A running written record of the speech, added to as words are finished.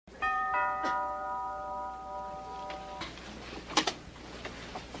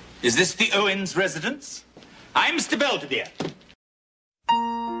Is this the Owens residence? I'm Mr. Belvedere.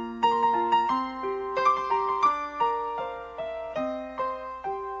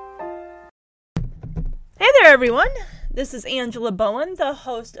 Hey there, everyone. This is Angela Bowen, the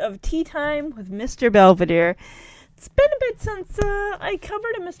host of Tea Time with Mr. Belvedere. It's been a bit since I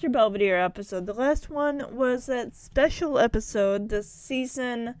covered a Mr. Belvedere episode. The last one was that special episode, the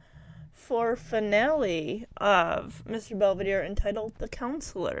season 4 finale of Mr. Belvedere entitled The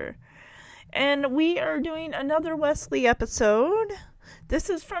Counselor. And we are doing another Wesley episode. This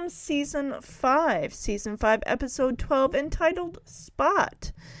is from season 5, episode 12, entitled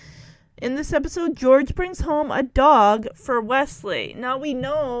Spot. In this episode, George brings home a dog for Wesley. Now, we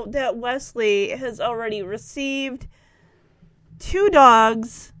know that Wesley has already received 2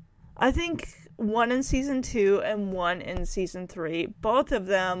 dogs. I think one in season 2 and one in season 3. Both of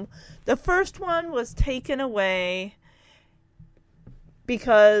them. The first one was taken away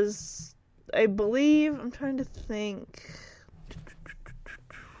because I believe, I'm trying to think.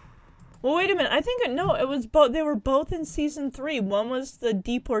 Well, wait a minute. I think, no, it was both. They were both in season 3. One was the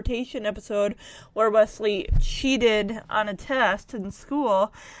deportation episode where Wesley cheated on a test in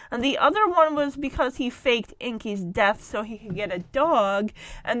school. And the other one was because he faked Inky's death so he could get a dog.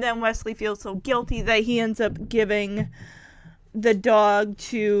 And then Wesley feels so guilty that he ends up giving the dog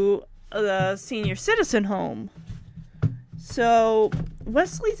to the senior citizen home. So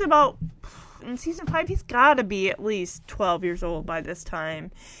Wesley's about, in season 5, he's got to be at least 12 years old by this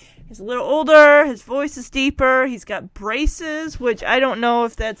time. He's a little older, his voice is deeper, he's got braces, which I don't know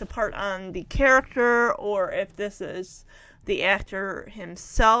if that's a part on the character or if this is the actor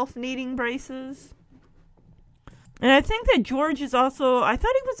himself needing braces. And I think that George is also, I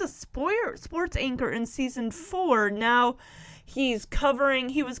thought he was a sports anchor in season 4. Now he was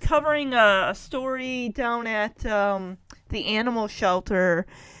covering a story down at the animal shelter.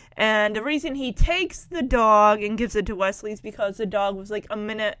 And the reason he takes the dog and gives it to Wesley is because the dog was like a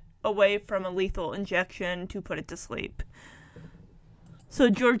minute away from a lethal injection to put it to sleep. So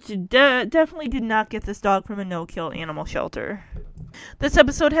George definitely did not get this dog from a no-kill animal shelter. This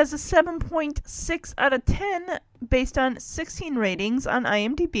episode has a 7.6 out of 10 based on 16 ratings on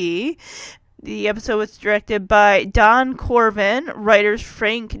IMDb. The episode was directed by Don Corvin, writers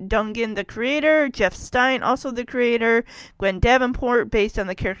Frank Dungan, the creator, Jeff Stein, also the creator, Gwen Davenport, based on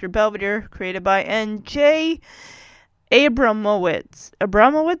the character Belvedere, created by N.J. Abramowitz?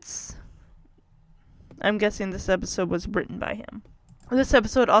 I'm guessing this episode was written by him. This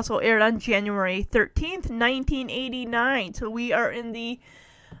episode also aired on January 13th, 1989. So we are in the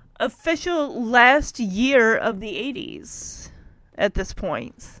official last year of the 80s at this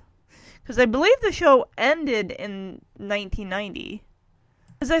point. Because I believe the show ended in 1990.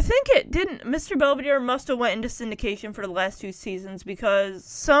 Because I think it didn't. Mr. Belvedere must have went into syndication for the last 2 seasons because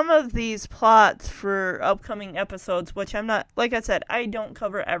some of these plots for upcoming episodes, which I'm not, like I said, I don't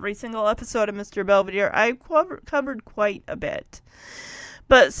cover every single episode of Mr. Belvedere. I've covered quite a bit.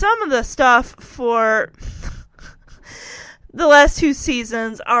 But some of the stuff for the last 2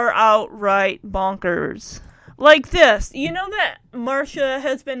 seasons are outright bonkers. Like this. You know that Marcia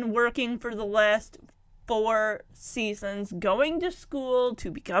has been working for the last 4 seasons, going to school to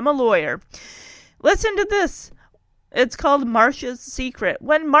become a lawyer. Listen to this. It's called Marcia's Secret.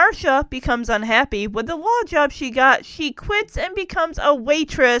 When Marcia becomes unhappy with the law job she got, she quits and becomes a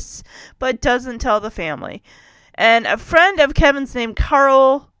waitress, but doesn't tell the family. And a friend of Kevin's named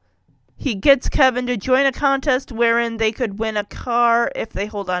Carl, he gets Kevin to join a contest wherein they could win a car if they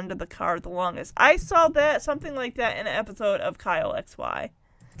hold on to the car the longest. I saw something like that in an episode of Kyle XY.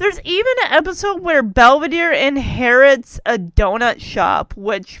 There's even an episode where Belvedere inherits a donut shop,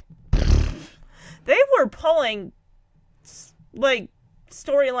 which they were pulling like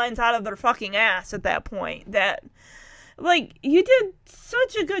storylines out of their fucking ass at that point. That, like, you did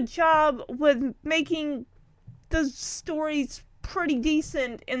such a good job with making the stories pretty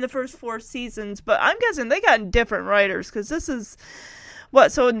decent in the first 4 seasons, but I'm guessing they got different writers, because this is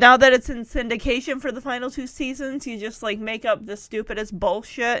so now that it's in syndication for the final 2 seasons, you just like make up the stupidest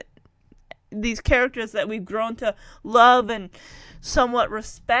bullshit. These characters that we've grown to love and somewhat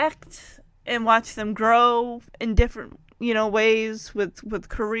respect and watch them grow in different, ways with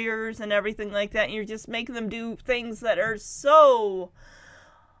careers and everything like that. And you're just making them do things that are so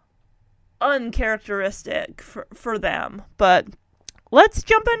uncharacteristic for them. But let's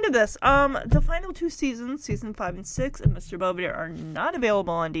jump into this. The final 2 seasons, season 5 and 6, of Mr. Belvedere are not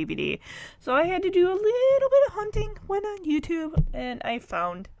available on DVD. So I had to do a little bit of hunting, went on YouTube, and I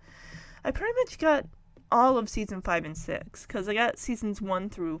pretty much got all of season 5 and 6, because I got seasons 1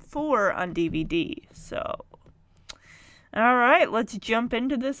 through 4 on DVD. So All right, let's jump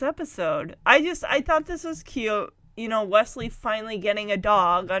into this episode. I thought this was cute. You know, Wesley finally getting a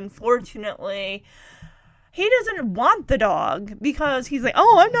dog. Unfortunately, he doesn't want the dog because he's like,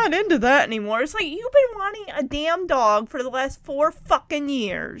 oh, I'm not into that anymore. It's like, you've been wanting a damn dog for the last 4 fucking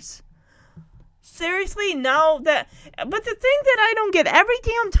years. Seriously, now that... But the thing that I don't get, every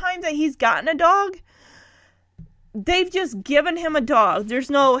damn time that he's gotten a dog, they've just given him a dog. There's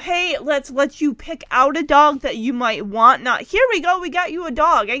no, hey, let's let you pick out a dog that you might want. Not, here we go, we got you a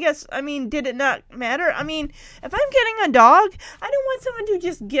dog. I guess, I mean, did it not matter? I mean, if I'm getting a dog, I don't want someone to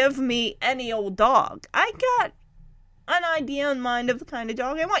just give me any old dog. I got an idea in mind of the kind of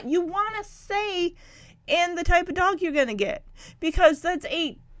dog I want. You want to say in the type of dog you're going to get. Because that's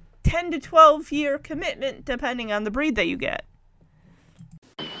a 10 to 12 year commitment depending on the breed that you get.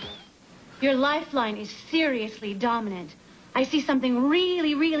 Your lifeline is seriously dominant. I see something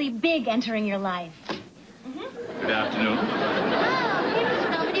really, really big entering your life. Good afternoon. Oh, hey, Mr.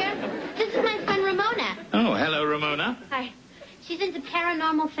 Belvedere. This is my friend Ramona. Oh, hello, Ramona. Hi. She's into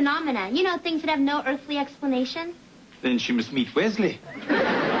paranormal phenomena. You know, things that have no earthly explanation. Then she must meet Wesley. I think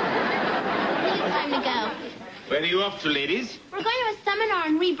it's time to go. Where are you off to, ladies? We're going to a seminar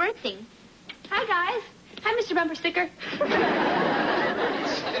on rebirthing. Hi, guys. Hi, Mr. Bumper Sticker.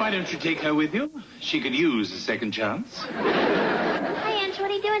 Why don't you take her with you? She could use a second chance. Hi, Ange. What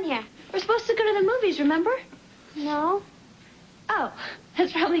are you doing here? We're supposed to go to the movies, remember? No. Oh,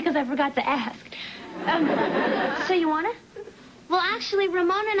 that's probably because I forgot to ask. So you wanna? Well, actually,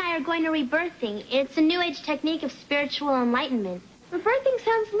 Ramona and I are going to rebirthing. It's a new age technique of spiritual enlightenment. Rebirthing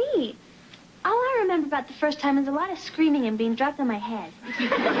sounds neat. All I remember about the first time is a lot of screaming and being dropped on my head.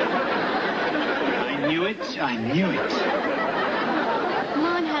 I knew it. I knew it. Come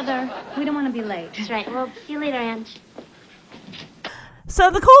on, Heather. We don't want to be late. That's right. Well, see you later, Ange. So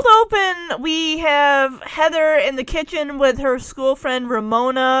the cold open, we have Heather in the kitchen with her school friend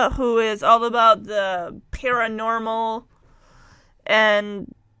Ramona, who is all about the paranormal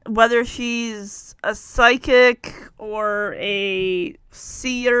and whether she's a psychic or a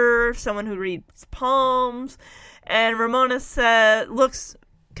seer, someone who reads palms. And Ramona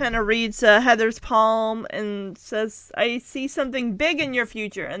reads Heather's palm and says, I see something big in your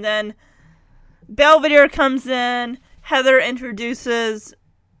future. And then Belvedere comes in. Heather introduces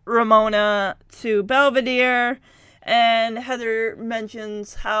Ramona to Belvedere, and Heather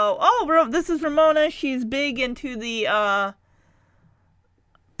mentions how, this is Ramona, she's big into the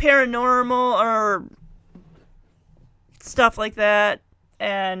paranormal or stuff like that,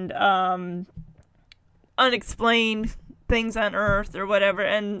 and unexplained things on Earth or whatever,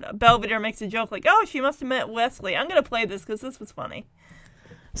 and Belvedere makes a joke like, oh, she must have met Wesley. I'm going to play this because this was funny.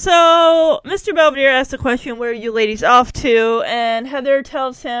 So, Mr. Belvedere asks the question, where are you ladies off to? And Heather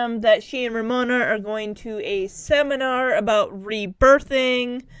tells him that she and Ramona are going to a seminar about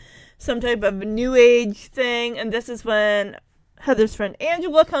rebirthing, some type of new age thing. And this is when Heather's friend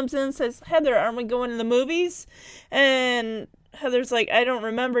Angela comes in and says, Heather, aren't we going to the movies? And Heather's like, I don't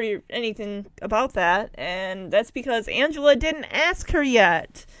remember anything about that. And that's because Angela didn't ask her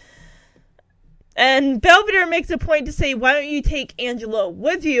yet. And Belvedere makes a point to say, why don't you take Angela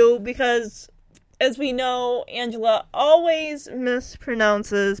with you? Because, as we know, Angela always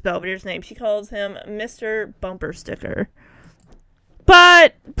mispronounces Belvedere's name. She calls him Mr. Bumper Sticker.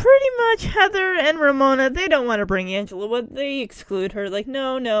 But, pretty much, Heather and Ramona, they don't want to bring Angela with. They exclude her. Like,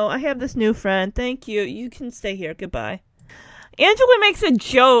 no, I have this new friend. Thank you. You can stay here. Goodbye. Angela makes a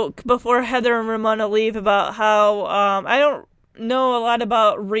joke before Heather and Ramona leave about how, I don't know a lot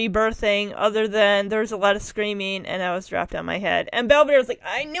about rebirthing other than there's a lot of screaming and I was dropped on my head. And Belvedere's like,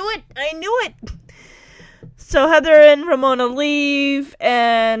 I knew it. So Heather and Ramona leave,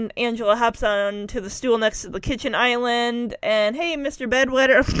 and Angela hops on to the stool next to the kitchen island, and hey, Mr.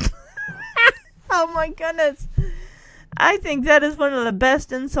 Bedwetter. Oh my goodness. I think that is one of the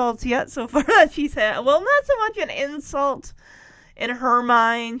best insults yet so far that she's had. Well, not so much an insult in her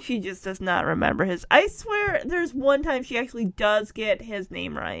mind, she just does not remember his. I swear there's one time she actually does get his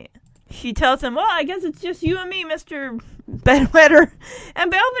name right. She tells him, well, I guess it's just you and me, Mr. Bedwetter.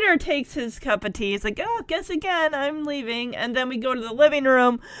 And Belvedere takes his cup of tea. He's like, oh, guess again, I'm leaving. And then we go to the living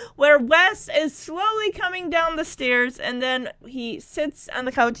room where Wes is slowly coming down the stairs. And then he sits on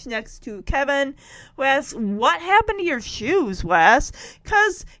the couch next to Kevin. Wes, what happened to your shoes, Wes?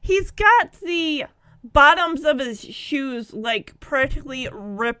 Because he's got the bottoms of his shoes like practically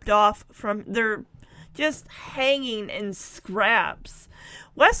ripped off from, they're just hanging in scraps.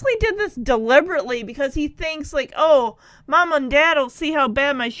 Wesley did this deliberately because he thinks like, oh, Mom and Dad will see how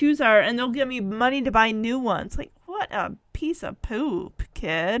bad my shoes are and they'll give me money to buy new ones. Like, what a piece of poop,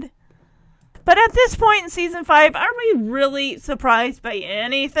 kid. But at this point in season 5, are we really surprised by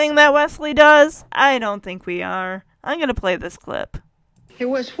anything that Wesley does? I don't think we are. I'm going to play this clip. Hey,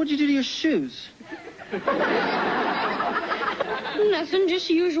 Wes, what'd you do to your shoes? Nothing, just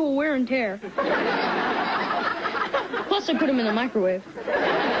the usual wear and tear. Plus, I put them in the microwave.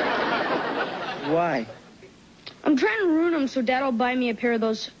 Why? I'm trying to ruin them so Dad'll buy me a pair of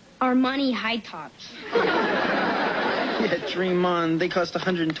those Armani high tops. Yeah, dream on. They cost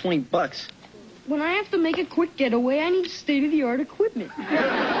 $120. When I have to make a quick getaway, I need state-of-the-art equipment.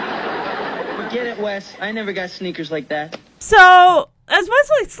 Forget it, Wes. I never got sneakers like that. So, as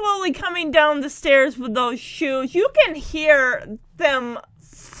Wesley's slowly coming down the stairs with those shoes, you can hear them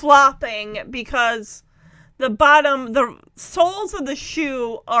flopping because the soles of the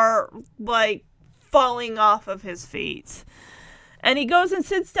shoe are, like, falling off of his feet. And he goes and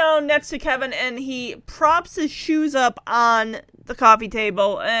sits down next to Kevin, and he props his shoes up on the coffee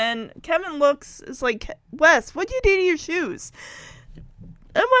table, and Kevin is like, Wes, what'd you do to your shoes?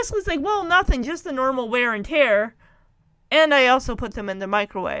 And Wesley's like, well, nothing, just the normal wear and tear. And I also put them in the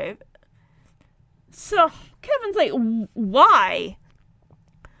microwave. So Kevin's like, why?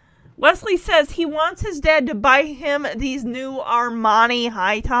 Wesley says he wants his dad to buy him these new Armani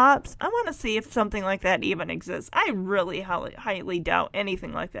high tops. I want to see if something like that even exists. I really highly doubt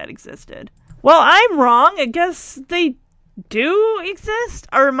anything like that existed. Well, I'm wrong. I guess they do exist.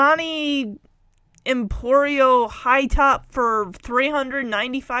 Armani Emporio high top for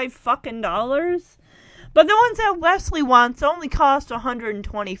 $395 fucking dollars. But the ones that Wesley wants only cost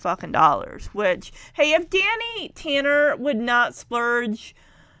 $120 fucking dollars. Which, hey, if Danny Tanner would not splurge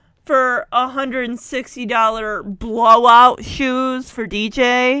for $160 blowout shoes for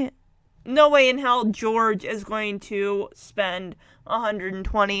DJ, no way in hell George is going to spend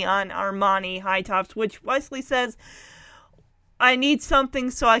 $120 on Armani high tops, which Wesley says, I need something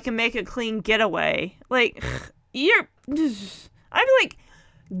so I can make a clean getaway. Like, I'd be like,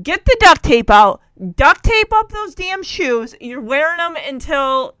 get the duct tape out, duct tape up those damn shoes, you're wearing them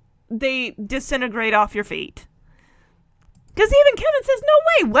until they disintegrate off your feet. Because even Kevin says,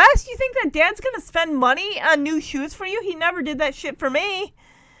 no way, Wes, you think that Dad's going to spend money on new shoes for you? He never did that shit for me.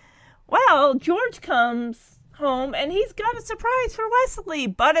 Well, George comes home, and he's got a surprise for Wesley,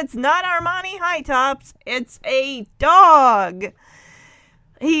 but it's not Armani high tops, it's a dog.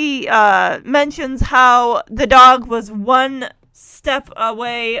 He mentions how the dog was one step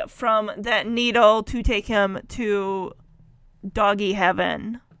away from that needle to take him to doggy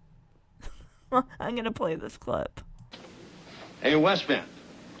heaven. I'm going to play this clip. Hey, Westman,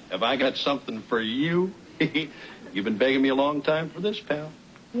 have I got something for you? You've been begging me a long time for this, pal.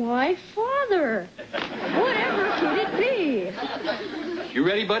 Why, Father? Whatever could it be? You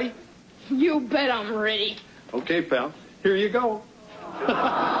ready, buddy? You bet I'm ready. Okay, pal. Here you go.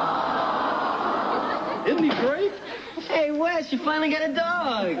 Isn't he great? Hey, Wes, you finally got a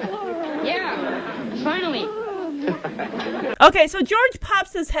dog. Yeah, finally. Okay, so George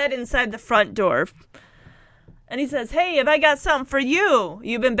pops his head inside the front door. And he says, hey, have I got something for you?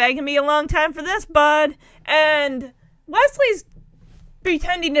 You've been begging me a long time for this, bud. And Wesley's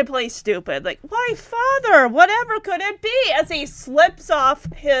pretending to play stupid. Like, why, Father? Whatever could it be? As he slips off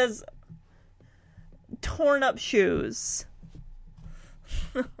his torn up shoes.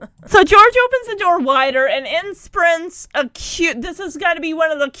 So George opens the door wider, and in sprints this has got to be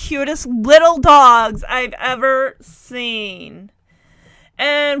one of the cutest little dogs I've ever seen.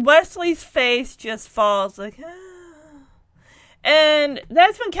 And Wesley's face just falls like, ah. And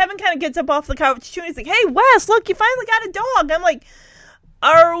that's when Kevin kind of gets up off the couch too. And he's like, hey, Wes, look, you finally got a dog. I'm like,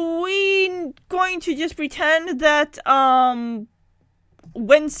 are we going to just pretend that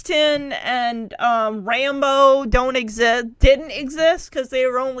Winston and Rambo didn't exist because they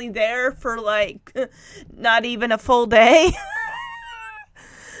were only there for like not even a full day?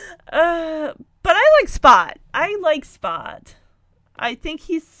 But I like Spot. I think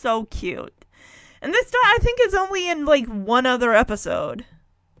he's so cute. And this dog, I think, is only in, like, one other episode.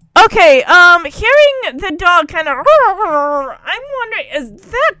 Okay, hearing the dog kind of... I'm wondering, is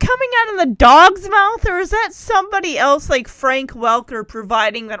that coming out of the dog's mouth, or is that somebody else, like Frank Welker,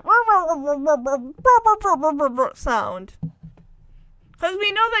 providing that sound? Because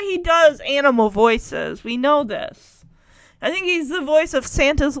we know that he does animal voices. We know this. I think he's the voice of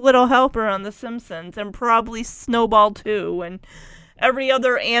Santa's Little Helper on The Simpsons, and probably Snowball too, and every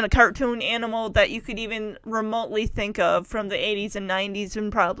other cartoon animal that you could even remotely think of from the 80s and 90s,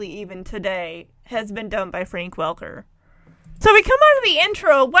 and probably even today, has been done by Frank Welker. So we come out of the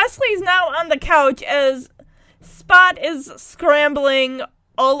intro. Wesley's now on the couch as Spot is scrambling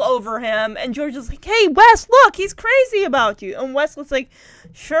all over him. And George is like, hey, Wes, look, he's crazy about you. And Wes was like,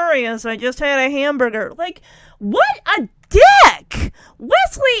 sure he is. I just had a hamburger. Like, what a dick.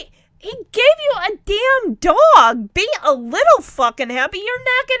 Wesley, he gave you a damn dog. Be a little fucking happy. You're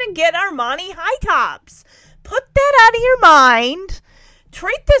not going to get Armani high tops. Put that out of your mind.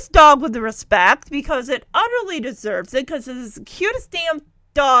 Treat this dog with respect because it utterly deserves it because it is the cutest damn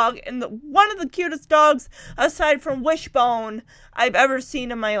dog and one of the cutest dogs aside from Wishbone I've ever seen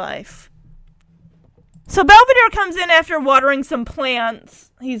in my life. So Belvedere comes in after watering some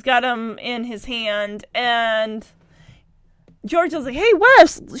plants. He's got them in his hand and George is like, hey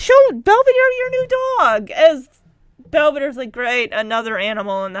Wes, show Belvedere your new dog. As Belvedere's like, great, another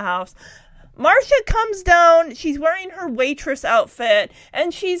animal in the house. Marcia comes down, she's wearing her waitress outfit,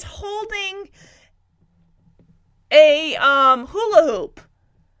 and she's holding a hula hoop.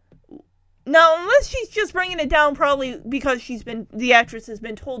 Now, unless she's just bringing it down probably because the actress has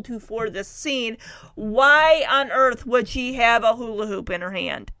been told to for this scene, why on earth would she have a hula hoop in her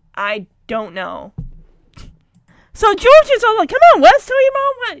hand? I don't know. So George is all like, come on, Wes, tell your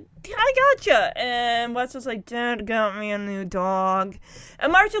mom I gotcha. And Wes is like, Dad got me a new dog.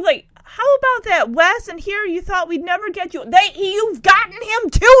 And Marcia's like, how about that, Wes? And here you thought we'd never get you. You've gotten him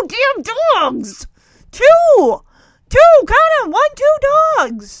 2 damn dogs. 2. Got him 2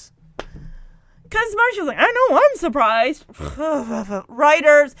 dogs. Because Marcia's like, I know, I'm surprised.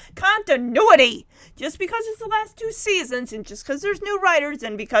 Writers, continuity. Just because it's the last 2 seasons and just because there's new writers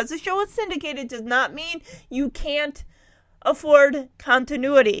and because the show is syndicated does not mean you can't afford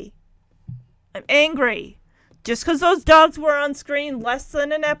continuity. I'm angry. Just because those dogs were on screen less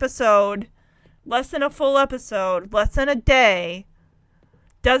than an episode, less than a full episode, less than a day,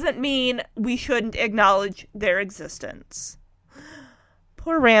 doesn't mean we shouldn't acknowledge their existence.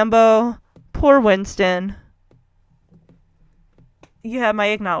 Poor Rambo. Poor Winston. You have my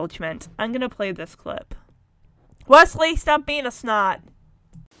acknowledgement. I'm going to play this clip. Wesley, stop being a snot.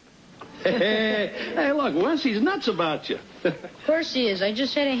 Hey, look, Wes, he's nuts about you. Of course he is. I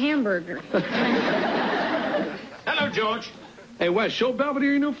just had a hamburger. Hello, George. Hey, Wes, show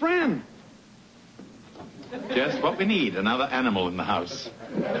Belvedere your new friend. Just what we need, another animal in the house.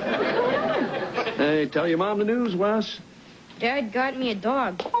 Hey, tell your mom the news, Wes. Dad got me a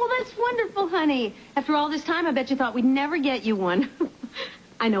dog. Oh, that's wonderful, honey. After all this time, I bet you thought we'd never get you one.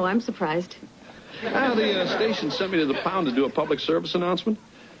 I know, I'm surprised. The station sent me to the pound to do a public service announcement.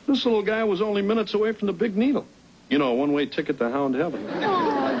 This little guy was only minutes away from the big needle. You know, a one-way ticket to Hound Heaven.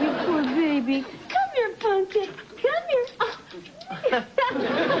 Oh, you poor baby. Come here, Pumpkin. Come here. Oh, God,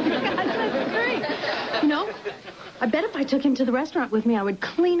 that's great. You know, I bet if I took him to the restaurant with me, I would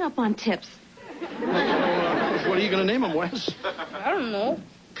clean up on tips. What are you going to name him, Wes? I don't know.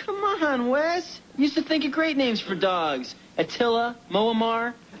 Come on, Wes. Used to think of great names for dogs. Attila,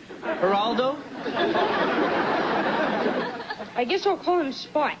 Moammar, Geraldo. I guess I'll call him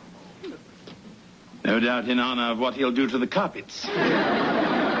Spot. No doubt in honor of what he'll do to the carpets.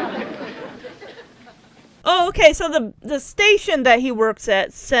 Oh, okay, so the station that he works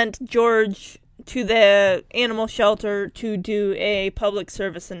at sent George to the animal shelter to do a public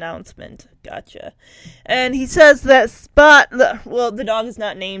service announcement. Gotcha. And he says that Spot, the dog is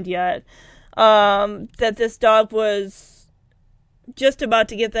not named yet, that this dog was just about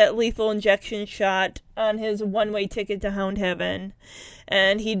to get that lethal injection shot on his one-way ticket to Hound Heaven.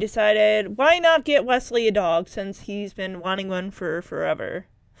 And he decided, why not get Wesley a dog since he's been wanting one for forever.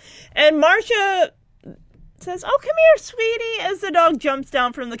 And Marcia says, oh, come here, sweetie, as the dog jumps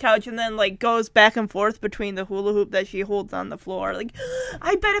down from the couch and then, goes back and forth between the hula hoop that she holds on the floor.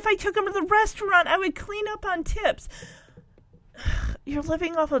 I bet if I took him to the restaurant, I would clean up on tips. You're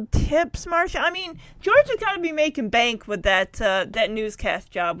living off of tips, Marcia? I mean, George has got to be making bank with that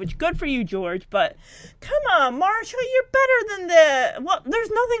newscast job, which good for you, George, but come on, Marcia, you're better than that. Well, there's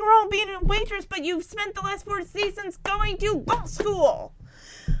nothing wrong being a waitress, but you've spent the last 4 seasons going to law school.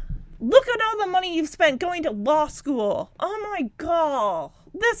 Look at all the money you've spent going to law school. Oh, my God.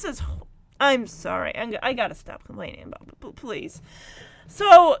 I'm sorry. I got to stop complaining about it, please.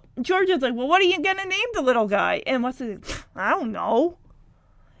 So, George is like, well, what are you going to name the little guy? And Wesley's like, I don't know.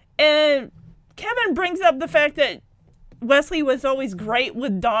 And Kevin brings up the fact that Wesley was always great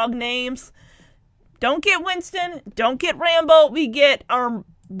with dog names. Don't get Winston. Don't get Rambo. We get our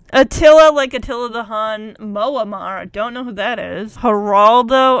Attila, like Attila the Hun. Moammar. Don't know who that is.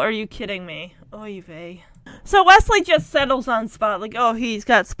 Geraldo? Are you kidding me? Oy vey. So Wesley just settles on Spot. He's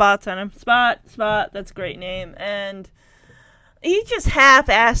got spots on him. Spot. That's a great name. And he's just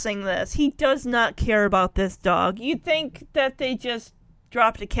half-assing this. He does not care about this dog. You'd think that they just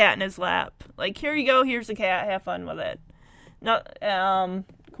dropped a cat in his lap. Here you go, here's a cat, have fun with it. No,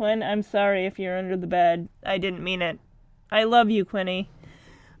 Quinn, I'm sorry if you're under the bed. I didn't mean it. I love you, Quinny.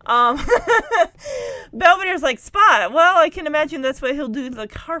 Belvedere's like, Spot, well, I can imagine that's what he'll do to the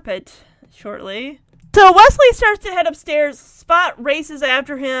carpet shortly. So Wesley starts to head upstairs. Spot races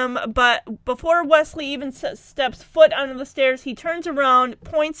after him, but before Wesley even steps foot onto the stairs, he turns around,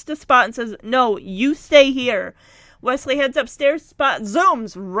 points to Spot, and says, no, you stay here. Wesley heads upstairs. Spot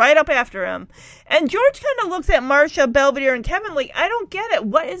zooms right up after him. And George kind of looks at Marcia, Belvedere, and Kevin like, I don't get it.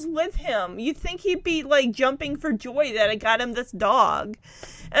 What is with him? You'd think he'd be, like, jumping for joy that I got him this dog.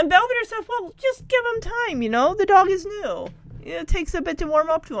 And Belvedere says, well, just give him time, you know? The dog is new. It takes a bit to warm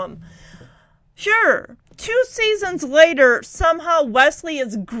up to him. Sure. 2 seasons later, somehow Wesley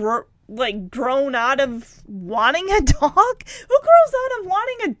is grown out of wanting a dog? Who grows out of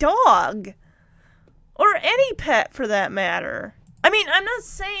wanting a dog? Or any pet, for that matter. I mean, I'm not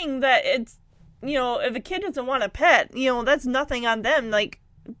saying that it's, you know, if a kid doesn't want a pet, you know, that's nothing on them. Like,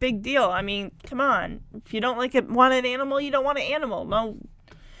 big deal. I mean, come on. If you don't want an animal, you don't want an animal. No,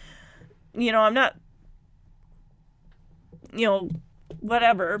 you know, I'm not, you know,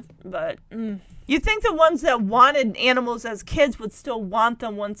 whatever, but you think the ones that wanted animals as kids would still want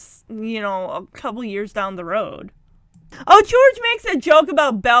them once, you know, a couple years down the road. Oh, George makes a joke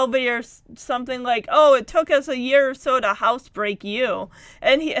about Belvedere, something like, oh, it took us a year or so to housebreak you.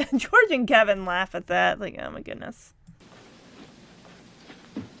 And George and Kevin laugh at that, like, oh my goodness.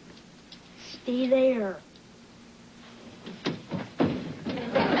 Stay there.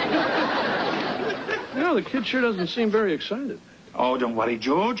 Yeah, the kid sure doesn't seem very excited. Oh, don't worry,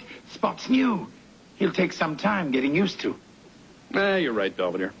 George. Spot's new. He'll take some time getting used to. You're right,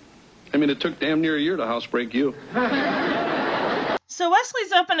 Belvedere. I mean, it took damn near a year to housebreak you. So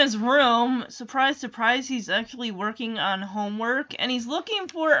Wesley's up in his room. Surprise, surprise, he's actually working on homework. And he's looking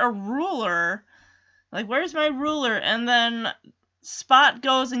for a ruler. Like, where's my ruler? And then Spot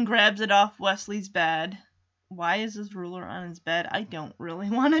goes and grabs it off Wesley's bed. Why is his ruler on his bed? I don't really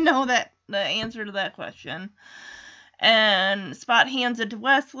want to know the answer to that question. And Spot hands it to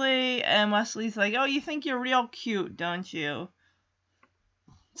Wesley. And Wesley's like, oh, you think you're real cute, don't you?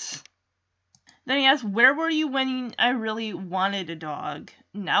 Then he asks, where were you when I really wanted a dog?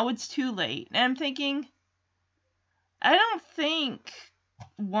 Now it's too late. And I'm thinking, I don't think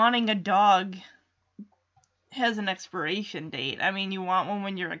wanting a dog has an expiration date. I mean, you want one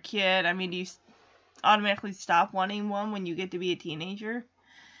when you're a kid. I mean, do you automatically stop wanting one when you get to be a teenager?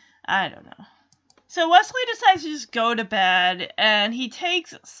 I don't know. So Wesley decides to just go to bed, and he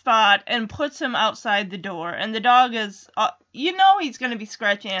takes Spot and puts him outside the door. And the dog is, you know he's going to be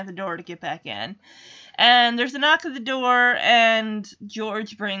scratching at the door to get back in. And there's a knock at the door, and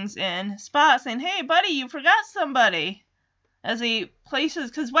George brings in Spot, saying, hey, buddy, you forgot somebody. As he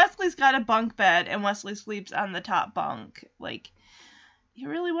places, because Wesley's got a bunk bed, and Wesley sleeps on the top bunk. Like, you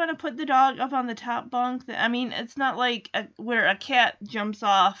really want to put the dog up on the top bunk? I mean, it's not like where a cat jumps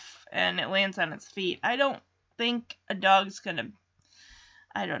off and it lands on its feet. I don't think a dog's gonna...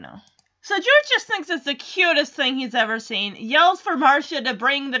 I don't know. So George just thinks it's the cutest thing he's ever seen. Yells for Marcia to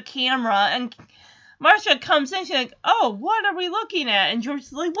bring the camera, and Marcia comes in. She's like, oh, what are we looking at? And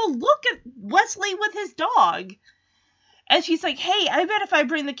George's like, well, look at Wesley with his dog. And she's like, hey, I bet if I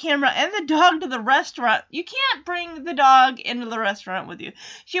bring the camera and the dog to the restaurant, you can't bring the dog into the restaurant with you.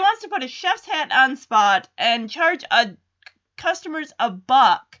 She wants to put a chef's hat on Spot and charge customers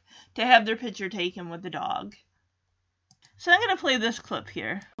 $1 to have their picture taken with the dog. So I'm going to play this clip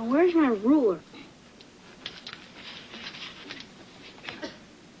here. Where's my ruler?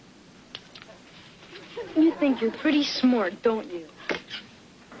 You think you're pretty smart, don't you?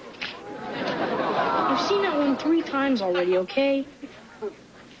 I've seen that one 3 times already, okay?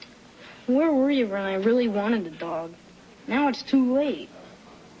 Where were you when I really wanted a dog? Now it's too late.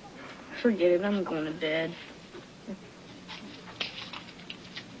 Forget it, I'm going to bed.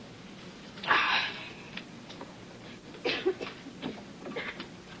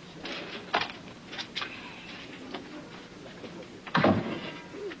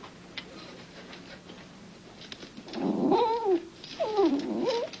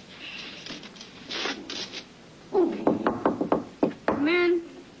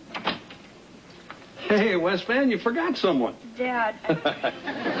 Hey, West Van, you forgot someone. Dad.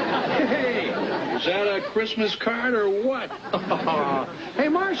 Hey, is that a Christmas card or what? Hey,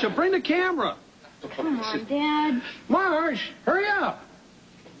 Marcia, bring the camera. Come on, Dad. Marsh, hurry up.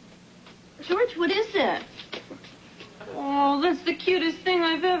 George, what is it? Oh, that's the cutest thing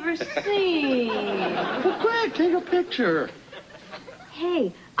I've ever seen. Well, quick, take a picture.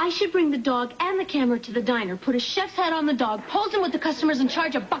 Hey, I should bring the dog and the camera to the diner, put a chef's hat on the dog, pose him with the customers, and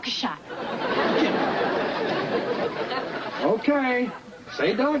charge $1 a shot. Okay.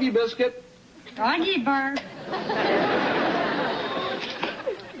 Say doggy biscuit. Doggy bar.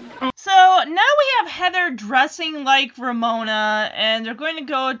 So now we have Heather dressing like Ramona, and they're going to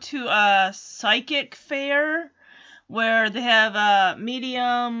go to a psychic fair where they have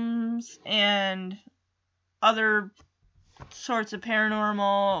mediums and other sorts of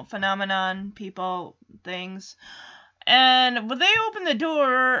paranormal phenomenon people things. And when they open the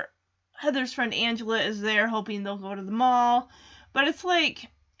door, Heather's friend Angela is there hoping they'll go to the mall. But it's like,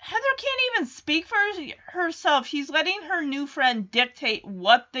 Heather can't even speak for herself. She's letting her new friend dictate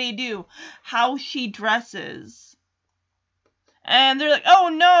what they do, how she dresses. And they're like, oh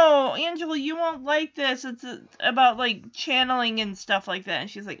no, Angela, you won't like this. It's about like channeling and stuff like that. And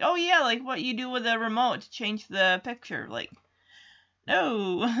she's like, oh yeah, like what you do with a remote to change the picture. Like,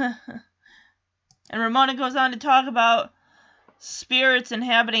 no. And Ramona goes on to talk about spirits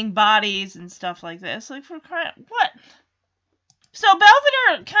inhabiting bodies and stuff like this. Like, for crying, what? So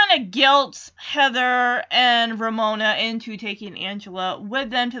Belvedere kind of guilts Heather and Ramona into taking Angela with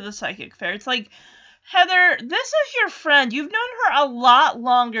them to the psychic fair. It's like, Heather, this is your friend. You've known her a lot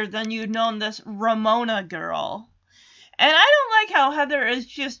longer than you've known this Ramona girl. And I don't like how Heather is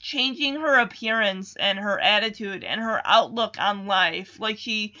just changing her appearance and her attitude and her outlook on life. Like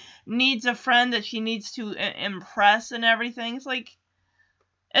she needs a friend that she needs to impress and everything. It's like,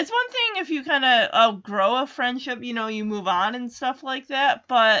 it's one thing if you kind of outgrow a friendship, you know, you move on and stuff like that,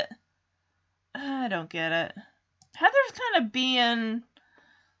 but I don't get it. Heather's kind of being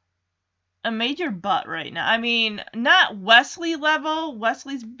a major butt right now. I mean, not Wesley level.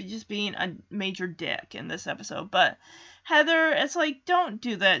 Wesley's just being a major dick in this episode, but Heather, it's like, don't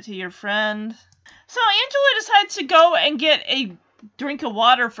do that to your friend. So Angela decides to go and get a drink of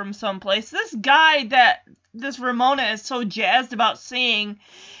water from someplace. This guy that this Ramona is so jazzed about seeing,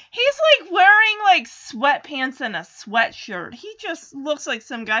 he's like wearing like sweatpants and a sweatshirt. He just looks like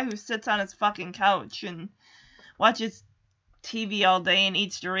some guy who sits on his fucking couch and watches TV all day and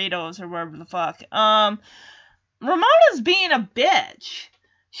eats Doritos or whatever the fuck. Ramona's being a bitch.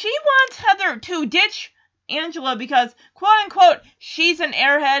 She wants Heather to ditch Angela because, quote unquote, she's an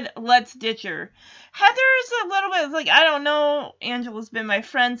airhead, let's ditch her. Heather's a little bit like, I don't know, Angela's been my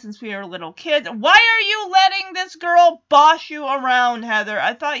friend since we were little kids. Why are you letting this girl boss you around, Heather?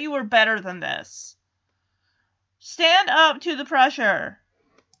 I thought you were better than this. Stand up to the pressure.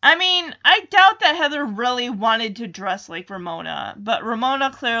 I mean, I doubt that Heather really wanted to dress like Ramona, but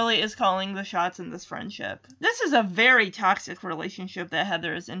Ramona clearly is calling the shots in this friendship. This is a very toxic relationship that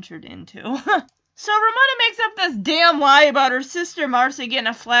Heather has entered into. So Ramona makes up this damn lie about her sister Marcy getting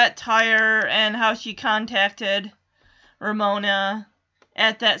a flat tire and how she contacted Ramona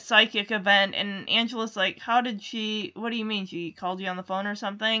at that psychic event. And Angela's like, what do you mean? She called you on the phone or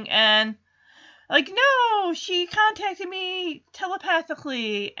something? And like, no, she contacted me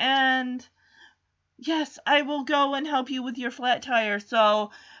telepathically. And yes, I will go and help you with your flat tire. So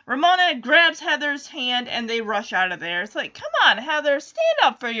Ramona grabs Heather's hand and they rush out of there. It's like, come on, Heather, stand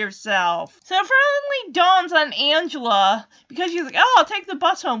up for yourself. So it finally dawns on Angela because she's like, oh, I'll take the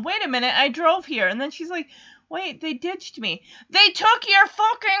bus home. Wait a minute, I drove here. And then she's like, wait, they ditched me. They took your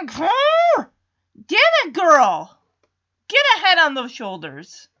fucking car! Damn it, girl! Get a head on those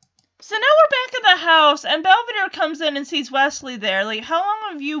shoulders. So now we're back at the house and Belvedere comes in and sees Wesley there. Like, how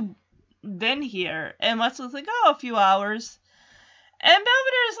long have you been here? And Wesley's like, oh, a few hours. And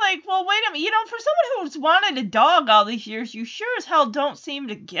Belvedere's like, well, wait a minute, for someone who's wanted a dog all these years, you sure as hell don't seem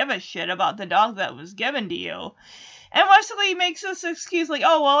to give a shit about the dog that was given to you. And Wesley makes this excuse like,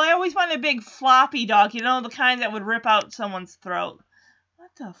 oh, well, I always wanted a big floppy dog, the kind that would rip out someone's throat.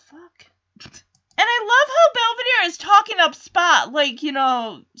 What the fuck? And I love how Belvedere is talking up Spot, like,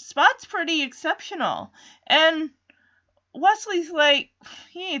 Spot's pretty exceptional. And Wesley's like,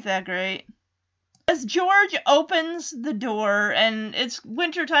 he ain't that great. As George opens the door, and it's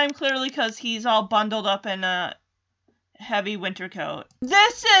wintertime clearly because he's all bundled up in a heavy winter coat.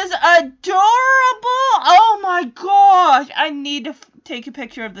 This is adorable! Oh my gosh! I need to take a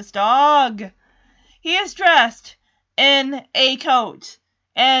picture of this dog. He is dressed in a coat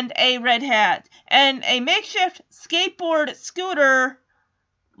and a red hat and a makeshift skateboard scooter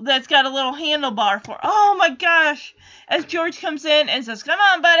that's got a little handlebar for. Oh my gosh! As George comes in and says, come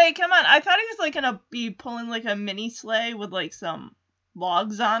on, buddy, come on. I thought he was like gonna be pulling like a mini sleigh with like some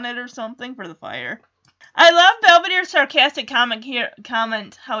logs on it or something for the fire. I love Belvedere's sarcastic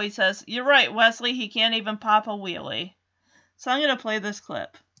comment how he says, you're right, Wesley, he can't even pop a wheelie. So I'm gonna play this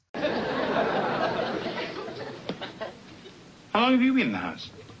clip. How long have you been in the house?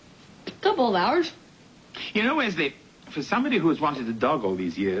 Couple of hours. Wesley, for somebody who has wanted a dog all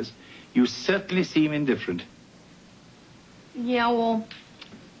these years, you certainly seem indifferent. Yeah, well,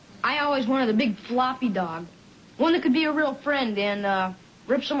 I always wanted a big floppy dog. One that could be a real friend and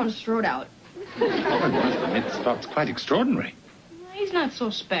rip someone's throat out. Oh, I must admit, Spot's quite extraordinary. He's not so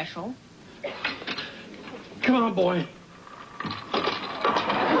special. Come on, boy.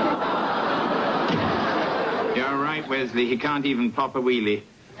 You're right, Wesley. He can't even pop a wheelie.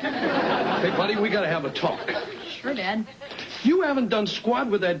 Hey, buddy, we gotta have a talk. Sure, Dad. You haven't done squat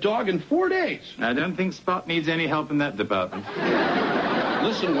with that dog in 4 days. I don't think Spot needs any help in that department.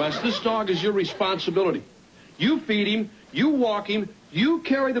 Listen, Wes, this dog is your responsibility. You feed him, you walk him, you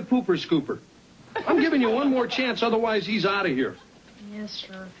carry the pooper scooper. I'm giving you one more chance, otherwise he's out of here. Yes,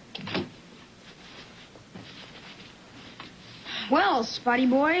 sir. Well, Spotty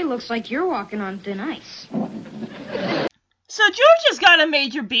boy, looks like you're walking on thin ice. So George has got a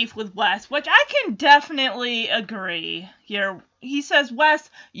major beef with Wes, which I can definitely agree here. He says, Wes,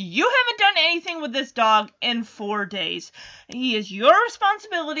 you haven't done anything with this dog in 4 days. He is your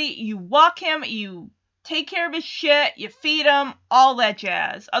responsibility. You walk him, you take care of his shit, you feed him, all that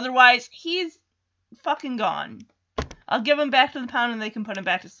jazz. Otherwise, he's fucking gone. I'll give him back to the pound and they can put him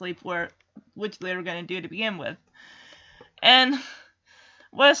back to sleep, which they were going to do to begin with. And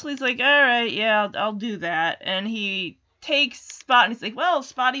Wesley's like, alright, yeah, I'll do that. And he takes Spot and he's like, well,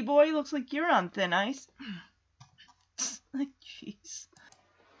 Spotty boy, looks like you're on thin ice. Like, jeez.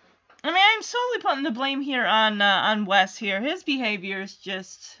 I mean, I'm solely putting the blame here on Wes here. His behavior is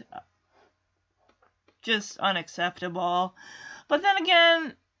just unacceptable. But then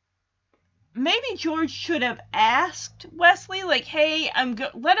again, maybe George should have asked Wesley, like, hey,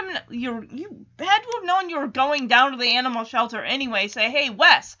 let him know, you had to have known you were going down to the animal shelter anyway. Say, hey,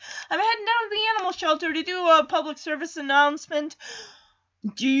 Wes, I'm heading down to the animal shelter to do a public service announcement.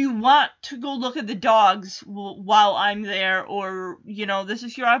 Do you want to go look at the dogs while I'm there? Or, this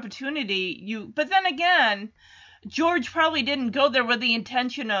is your opportunity. But then again, George probably didn't go there with the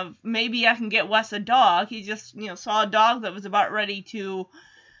intention of, maybe I can get Wes a dog. He just, saw a dog that was about ready to,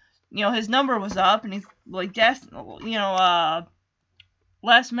 his number was up, and he's like,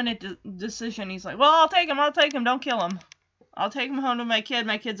 last minute decision. He's like, well, I'll take him, don't kill him. I'll take him home to my kid.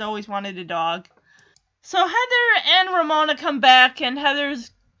 My kid's always wanted a dog. So Heather and Ramona come back, and Heather's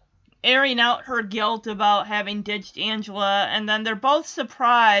airing out her guilt about having ditched Angela, and then they're both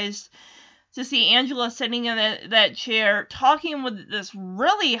surprised to see Angela sitting in that chair, talking with this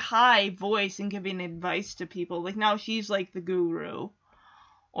really high voice and giving advice to people. Like, now she's like the guru,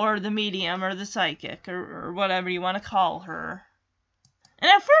 or the medium, or the psychic, or whatever you want to call her. And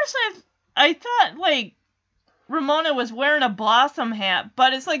at first I thought, like, Ramona was wearing a Blossom hat,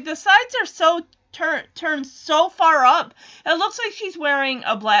 but it's like the sides are so turned so far up, it looks like she's wearing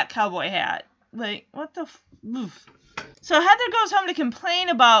a black cowboy hat. Like, what the oof. So Heather goes home to complain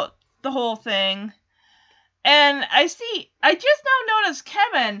about the whole thing, and I just now noticed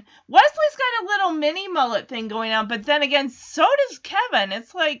Kevin. Wesley's got a little mini mullet thing going on, but then again, so does Kevin.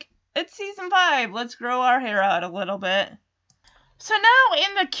 It's like, it's season 5, let's grow our hair out a little bit. So now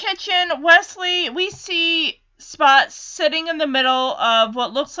in the kitchen, we see Spot sitting in the middle of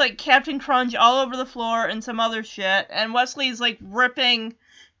what looks like Captain Crunch all over the floor and some other shit, and Wesley's like ripping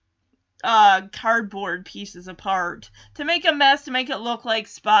cardboard pieces apart to make a mess, to make it look like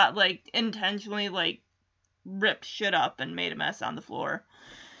Spot like intentionally like ripped shit up and made a mess on the floor.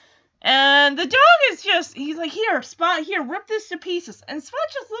 And the dog is he's like, here, Spot, here, rip this to pieces. And Spot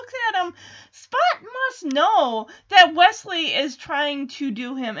just looks at him. Spot must know that Wesley is trying to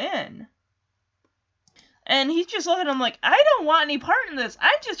do him in. And he's just looking at him like, I don't want any part in this.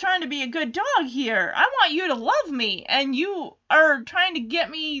 I'm just trying to be a good dog here. I want you to love me. And you are trying to get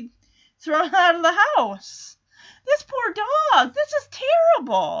me thrown out of the house. This poor dog. This is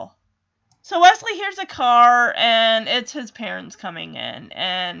terrible. So Wesley hears a car, and it's his parents coming in.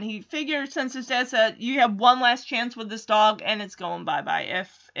 And he figures, since his dad said, you have one last chance with this dog, and it's going bye-bye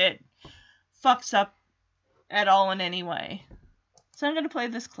if it fucks up at all in any way. So I'm going to play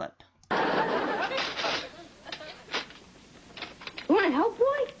this clip. You want to help,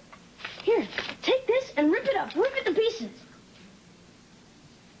 boy? Here, take this and rip it up. Rip it to pieces.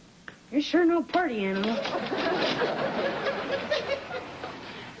 You're sure no party animal.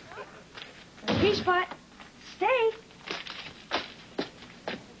 Hey, Spot. Stay.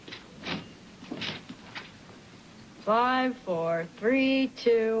 Five, 4, 3,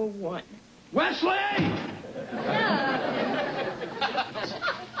 2, 1. Wesley!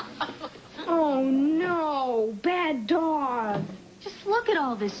 Oh, no. Bad dog. Just look at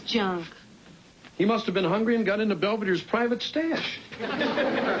all this junk. He must have been hungry and got into Belvedere's private stash.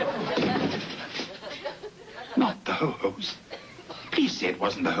 Not the hose. Please say it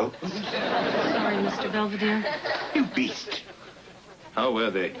wasn't the host. Sorry, Mr. Belvedere. You beast. How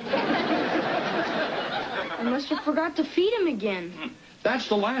were they? I must have forgot to feed him again. That's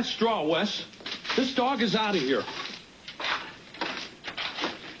the last straw, Wes. This dog is out of here.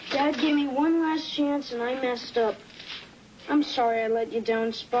 Dad gave me one last chance and I messed up. I'm sorry I let you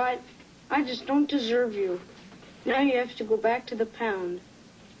down, Spot. I just don't deserve you. Now you have to go back to the pound.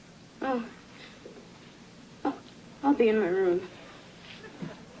 Oh, I'll be in my room.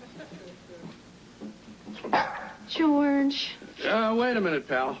 George. Wait a minute,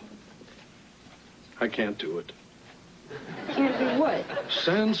 pal. I can't do it. Can't do what?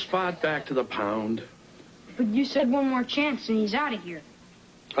 Send Spot back to the pound. But you said one more chance and he's out of here.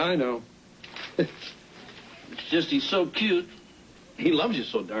 I know. It's just he's so cute. He loves you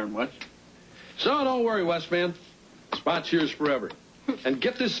so darn much. So don't worry, Wes, man. Spot's yours forever. And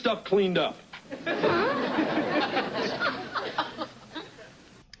get this stuff cleaned up.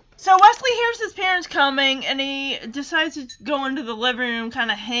 So Wesley hears his parents coming, and he decides to go into the living room, kind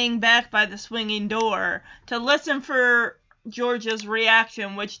of hang back by the swinging door, to listen for George's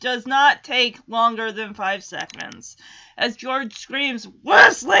reaction, which does not take longer than 5 seconds, as George screams,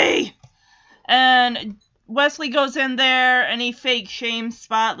 "Wesley!" And Wesley goes in there, and he fake shames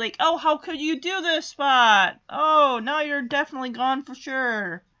Spot, like, "Oh, how could you do this, Spot? Oh, now you're definitely gone for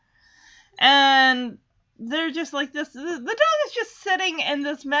sure." And they're just like this. The dog is just sitting in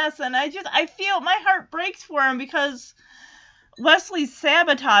this mess, and I feel my heart breaks for him because Wesley's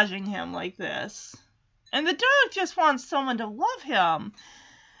sabotaging him like this. And the dog just wants someone to love him.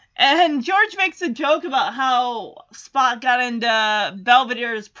 And George makes a joke about how Spot got into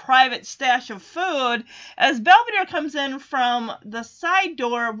Belvedere's private stash of food as Belvedere comes in from the side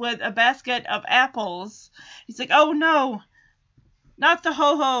door with a basket of apples. He's like, "Oh no, not the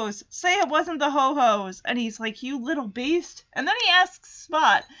ho-hos. Say it wasn't the ho-hos." And he's like, "You little beast." And then he asks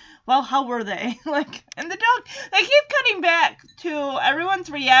Spot, "Well, how were they?" And the dog, they keep cutting back to everyone's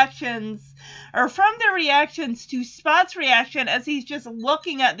reactions, or from their reactions to Spot's reaction as he's just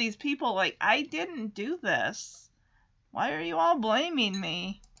looking at these people like, "I didn't do this. Why are you all blaming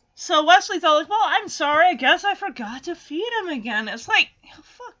me?" So Wesley's all like, "Well, I'm sorry. I guess I forgot to feed him again." It's like,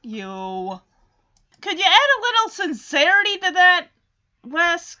 fuck you. Could you add a little sincerity to that,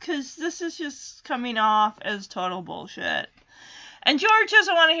 Wes? Because this is just coming off as total bullshit. And George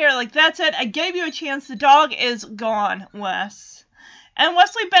doesn't want to hear, like, "That's it. I gave you a chance. The dog is gone, Wes." And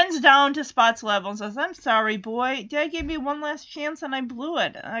Wesley bends down to Spot's level and says, "I'm sorry, boy. Dad gave me one last chance and I blew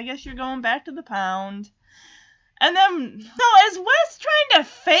it. I guess you're going back to the pound." And then, so is Wes trying to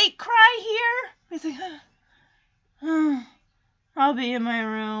fake cry here? He's like, "I'll be in my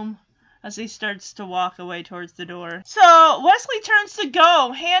room," as he starts to walk away towards the door. So Wesley turns to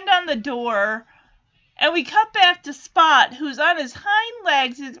go, hand on the door, and we cut back to Spot, who's on his hind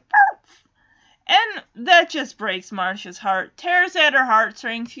legs. And that just breaks Marcia's heart, tears at her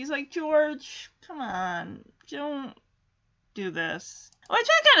heartstrings. She's like, "George, come on, don't do this." Which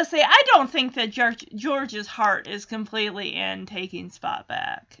I gotta say, I don't think that George's heart is completely in taking Spot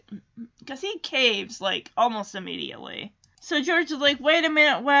back, because he caves, like, almost immediately. So George is like, "Wait a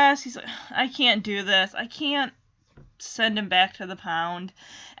minute, Wes." He's like, "I can't do this. I can't send him back to the pound."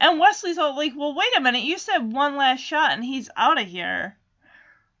 And Wesley's all like, "Well, wait a minute. You said one last shot and he's out of here."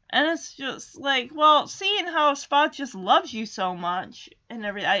 And it's just like, well, seeing how Spot just loves you so much and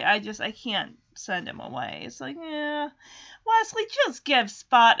everything, I can't send him away. It's like, yeah, Wesley, just give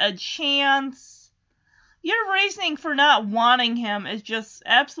Spot a chance. Your reasoning for not wanting him is just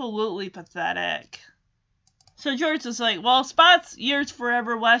absolutely pathetic. So George is like, "Well, Spot's yours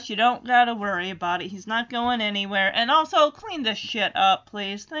forever, Wes. You don't gotta worry about it. He's not going anywhere. And also, clean this shit up,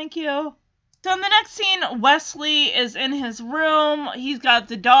 please. Thank you." So in the next scene, Wesley is in his room. He's got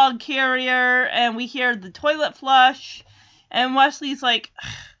the dog carrier, and we hear the toilet flush. And Wesley's like,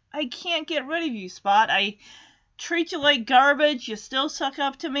 "I can't get rid of you, Spot. I treat you like garbage. You still suck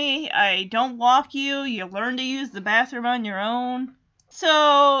up to me. I don't walk you. You learn to use the bathroom on your own."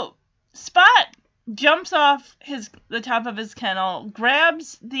 So Spot jumps off the top of his kennel,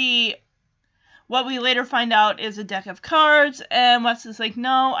 grabs what we later find out is a deck of cards, and Wesley's like,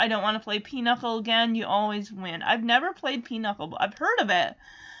 "No, I don't want to play Pinochle again. You always win." I've never played Pinochle, but I've heard of it.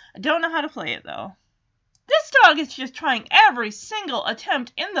 I don't know how to play it, though. This dog is just trying every single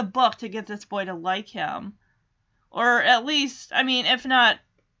attempt in the book to get this boy to like him. Or at least, I mean, if not,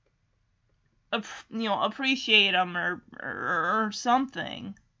 appreciate him or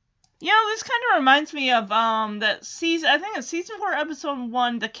something. This kind of reminds me of that season, I think it's season 4, episode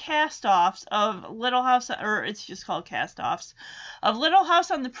 1, the cast-offs of Little House, or it's just called cast-offs, of Little House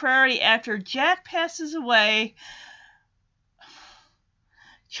on the Prairie after Jack passes away.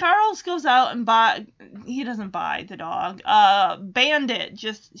 Charles goes out and he doesn't buy the dog. Bandit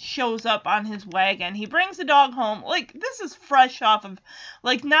just shows up on his wagon. He brings the dog home. Like, this is fresh off of,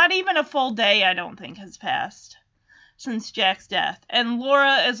 like, not even a full day, I don't think, has passed since Jack's death. And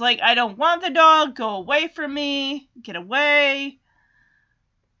Laura is like, I don't want the dog. Go away from me. Get away.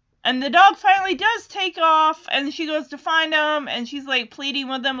 And the dog finally does take off, and she goes to find him, and she's, like, pleading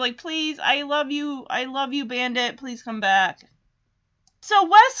with him, like, please, I love you, Bandit, please come back. So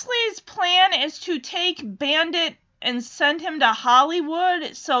Wesley's plan is to take Bandit and send him to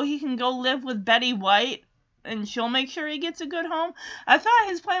Hollywood so he can go live with Betty White, and she'll make sure he gets a good home. I thought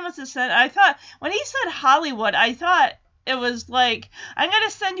his plan was to when he said Hollywood, I thought it was like, I'm going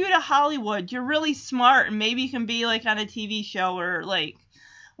to send you to Hollywood. You're really smart, and maybe you can be, like, on a TV show or, like,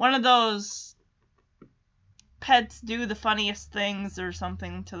 one of those pets do the funniest things or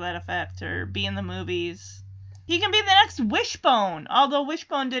something to that effect, or be in the movies. He can be the next Wishbone, although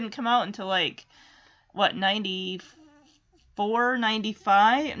Wishbone didn't come out until, like, 94,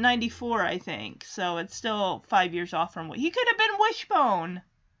 95? 94, I think. So it's still 5 years off from he could have been Wishbone.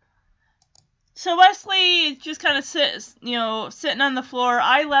 So Wesley just kind of sitting on the floor,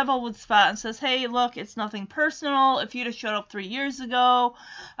 eye level with Spot, and says, hey, look, it's nothing personal. If you'd have showed up 3 years ago,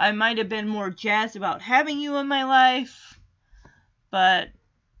 I might have been more jazzed about having you in my life. But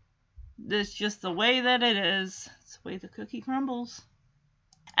it's just the way that it is. It's the way the cookie crumbles.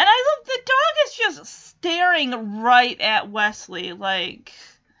 And the dog is just staring right at Wesley, like,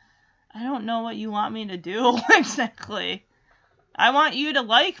 I don't know what you want me to do, exactly. I want you to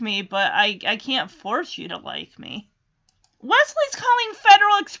like me, but I can't force you to like me. Wesley's calling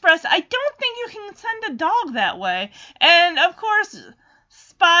Federal Express. I don't think you can send a dog that way. And, of course,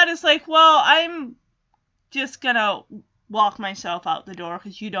 Spot is like, well, I'm just gonna walk myself out the door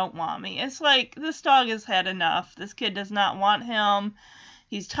because you don't want me. It's like, this dog has had enough. This kid does not want him.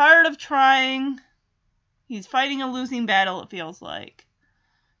 He's tired of trying. He's fighting a losing battle, it feels like.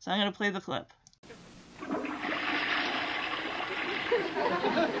 So I'm going to play the clip.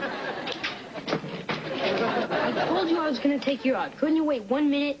 I told you I was going to take you out. Couldn't you wait 1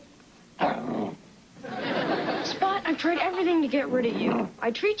 minute? Spot, I've tried everything to get rid of you.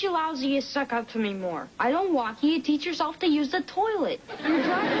 I treat you lousy, you suck up to me more. I don't walk you, you teach yourself to use the toilet. You're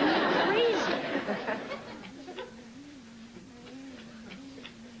driving me crazy.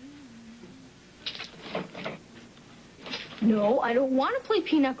 No, I don't want to play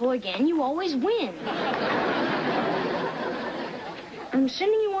pinochle again. You always win. I'm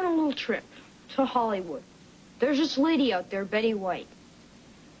sending you on a little trip to Hollywood. There's this lady out there, Betty White.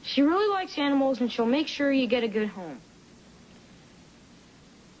 She really likes animals, and she'll make sure you get a good home.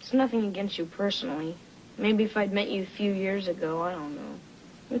 It's nothing against you personally. Maybe if I'd met you a few years ago, I don't know.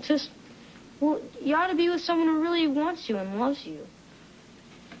 It's just, well, you ought to be with someone who really wants you and loves you.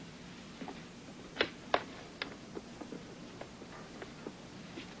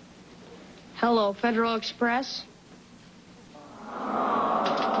 Hello, Federal Express.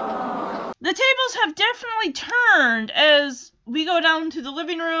 The tables have definitely turned as we go down to the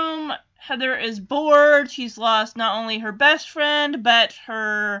living room. Heather is bored. She's lost not only her best friend, but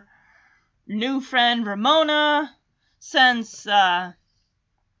her new friend, Ramona, since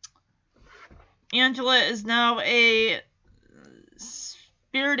Angela is now a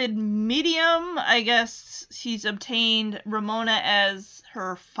spirited medium. I guess she's obtained Ramona as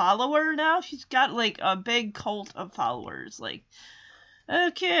her follower now. She's got, like, a big cult of followers. Like,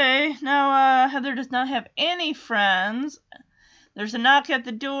 okay, now Heather does not have any friends. There's a knock at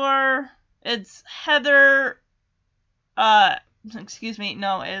the door. It's Heather.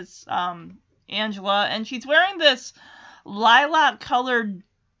 It's Angela, and she's wearing this lilac-colored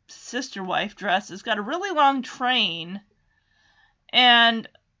sister wife dress. It's got a really long train, and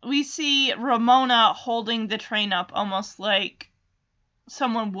we see Ramona holding the train up almost like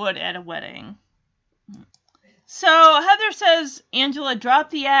someone would at a wedding. So Heather says, Angela, drop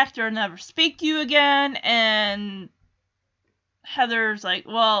the act or never speak to you again. And Heather's like,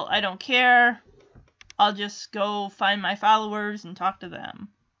 well, I don't care. I'll just go find my followers and talk to them.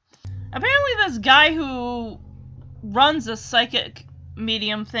 Apparently this guy who runs a psychic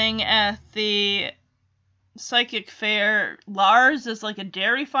medium thing at the psychic fair, Lars, is like a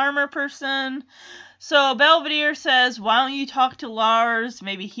dairy farmer person. So Belvedere says, why don't you talk to Lars?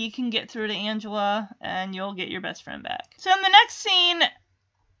 Maybe he can get through to Angela, and you'll get your best friend back. So in the next scene,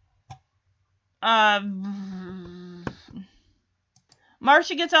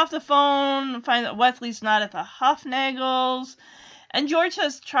 Marcia gets off the phone, finds that Wesley's not at the Huffnagels, and George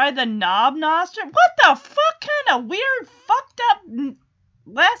says, try the Knob Noster. What the fuck kind of weird, fucked up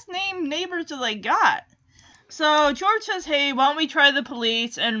last name neighbors do they got? So George says, hey, why don't we try the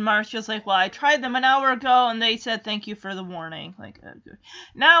police? And Marcia's like, well, I tried them an hour ago, and they said thank you for the warning. Like, good.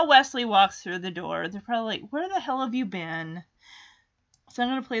 Now Wesley walks through the door. They're probably like, where the hell have you been? So I'm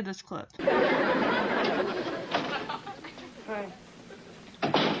going to play this clip.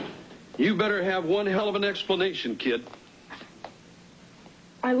 You better have one hell of an explanation, kid.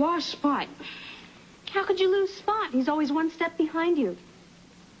 I lost Spot. How could you lose Spot? He's always one step behind you.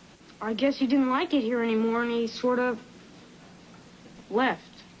 I guess he didn't like it here anymore, and he sort of left.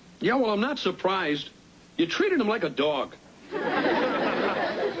 Yeah, well, I'm not surprised. You treated him like a dog.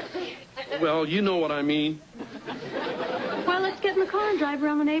 Well, you know what I mean. Well, let's get in the car and drive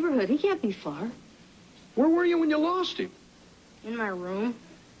around the neighborhood. He can't be far. Where were you when you lost him? In my room.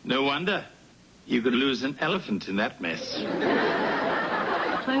 No wonder. You could lose an elephant in that mess.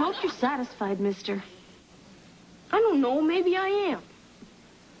 I hope you're satisfied, mister. I don't know. Maybe I am.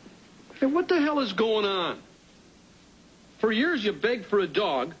 Hey, what the hell is going on? For years you begged for a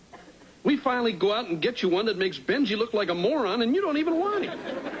dog. We finally go out and get you one that makes Benji look like a moron, and you don't even want him.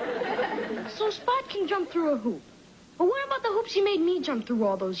 So Spot can jump through a hoop. But what about the hoops he made me jump through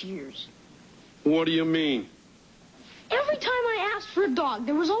all those years? What do you mean? Every time I asked for a dog,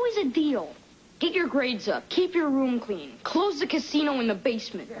 there was always a deal. Get your grades up, keep your room clean, close the casino in the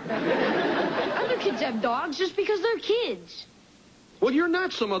basement. Other kids have dogs just because they're kids. Well, you're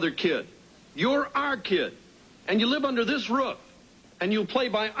not some other kid. You're our kid. And you live under this roof. And you play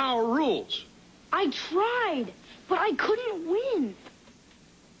by our rules. I tried, but I couldn't win.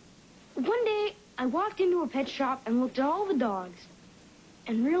 One day, I walked into a pet shop and looked at all the dogs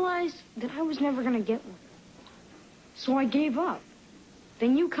and realized that I was never going to get one. So I gave up.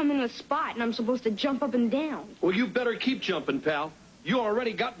 Then you come in with Spot, and I'm supposed to jump up and down. Well, you better keep jumping, pal. You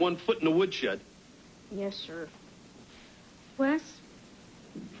already got one foot in the woodshed. Yes, sir. Wes,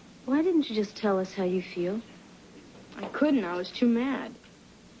 why didn't you just tell us how you feel? I couldn't. I was too mad.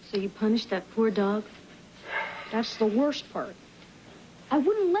 So you punished that poor dog? That's the worst part. I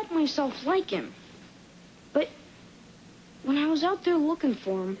wouldn't let myself like him. But when I was out there looking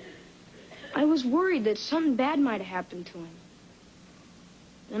for him, I was worried that something bad might have happened to him.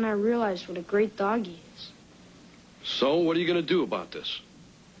 Then I realized what a great dog he is. So, what are you going to do about this?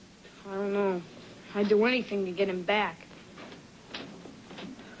 I don't know. I'd do anything to get him back.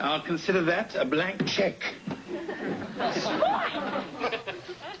 I'll consider that a blank check.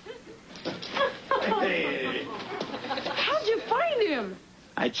 Hey. How'd you find him?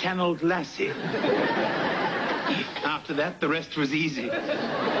 I channeled Lassie. After that, the rest was easy.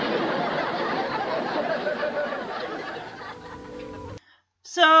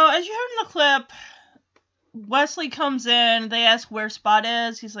 So, as you heard in the clip, Wesley comes in, they ask where Spot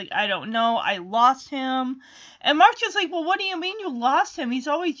is. He's like, I don't know, I lost him. And Marcia's like, well, what do you mean you lost him? He's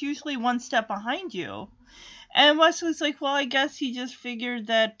always usually one step behind you. And Wesley's like, well, I guess he just figured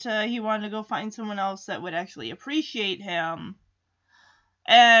that he wanted to go find someone else that would actually appreciate him.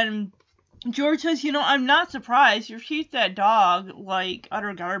 And George says, you know, I'm not surprised. You treat that dog like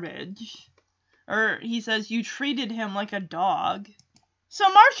utter garbage. Or he says, you treated him like a dog. So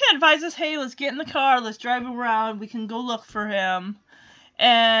Marcia advises, hey, let's get in the car, let's drive around, we can go look for him.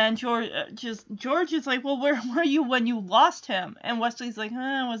 And George is like, well, where were you when you lost him? And Wesley's like,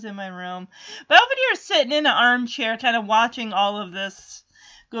 I was in my room. Belvedere's sitting in an armchair, kind of watching all of this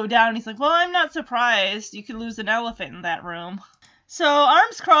go down. He's like, well, I'm not surprised. You could lose an elephant in that room. So,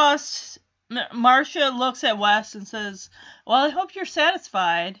 arms crossed, Marcia looks at Wes and says, well, I hope you're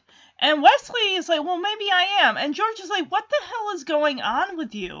satisfied. And Wesley is like, well, maybe I am. And George is like, what the hell is going on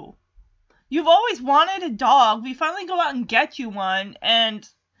with you? You've always wanted a dog. We finally go out and get you one, and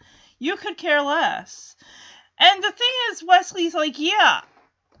you could care less. And the thing is, Wesley's like, yeah,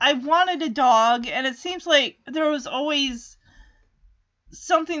 I wanted a dog, and it seems like there was always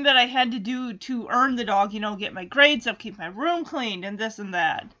something that I had to do to earn the dog, you know, get my grades up, keep my room cleaned, and this and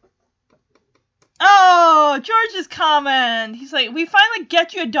that. Oh, George's comment. He's like, we finally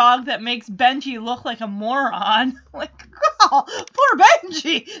get you a dog that makes Benji look like a moron. Like, oh, poor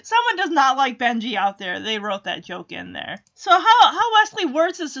Benji. Someone does not like Benji out there. They wrote that joke in there. So how Wesley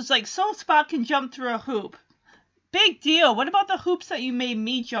words this is like, so Spot can jump through a hoop. Big deal. What about the hoops that you made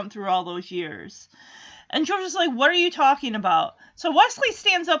me jump through all those years? And George is like, what are you talking about? So Wesley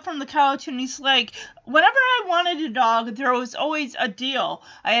stands up from the couch and he's like, whenever I wanted a dog, there was always a deal.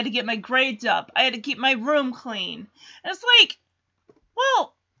 I had to get my grades up. I had to keep my room clean. And it's like,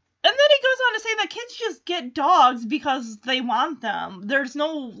 well, and then he goes on to say that kids just get dogs because they want them. There's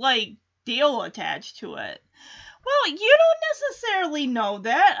no, like, deal attached to it. Well, you don't necessarily know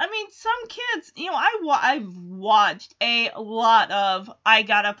that. I mean, some kids, you know, I've watched a lot of I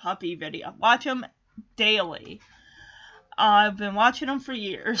Got a Puppy video. Watch them daily. I've been watching them for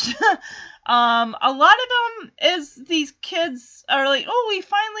years. A lot of them is these kids are like, oh, we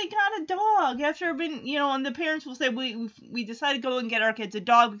finally got a dog after been, and the parents will say, we decided to go and get our kids a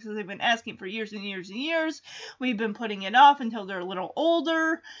dog because they've been asking for years and years and years. We've been putting it off until they're a little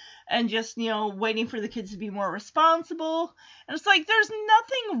older and just, waiting for the kids to be more responsible. And it's like, there's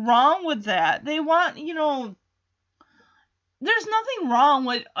nothing wrong with that. They want, there's nothing wrong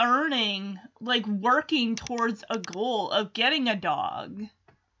with earning, like, working towards a goal of getting a dog.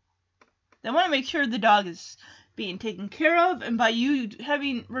 They want to make sure the dog is being taken care of, and by you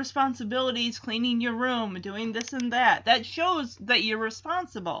having responsibilities, cleaning your room, doing this and that, that shows that you're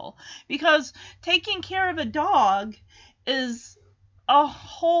responsible. Because taking care of a dog is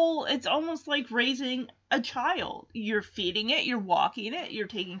it's almost like raising a child. You're feeding it, you're walking it, you're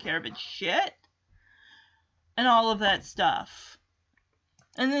taking care of its shit, and all of that stuff.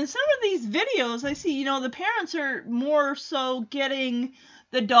 And then some of these videos I see, the parents are more so getting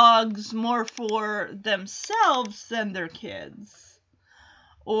the dogs more for themselves than their kids.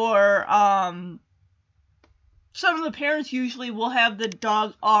 Or, some of the parents usually will have the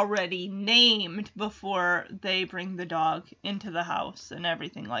dog already named before they bring the dog into the house and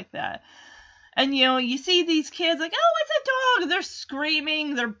everything like that. And, you see these kids like, oh, it's a dog! They're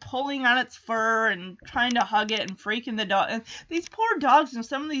screaming, they're pulling on its fur and trying to hug it and freaking the dog. And these poor dogs in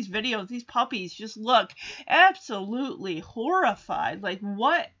some of these videos, these puppies, just look absolutely horrified. Like,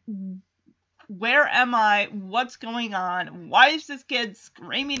 what? Where am I? What's going on? Why is this kid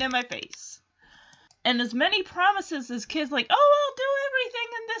screaming in my face? And as many promises as kids like, oh, I'll do everything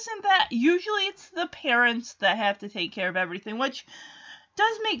and this and that. Usually it's the parents that have to take care of everything, which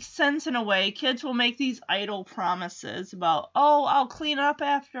does make sense in a way. Kids will make these idle promises about, oh, I'll clean up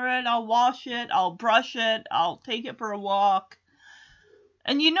after it, I'll wash it, I'll brush it, I'll take it for a walk.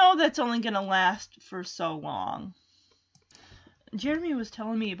 And that's only going to last for so long. Jeremy was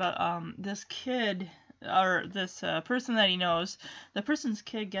telling me about this kid, or this person that he knows. The person's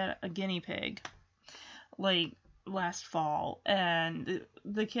kid got a guinea pig, like, last fall. And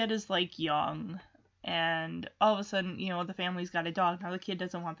the kid is, like, young. And all of a sudden, the family's got a dog. Now the kid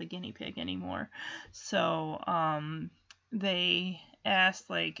doesn't want the guinea pig anymore. So, they asked,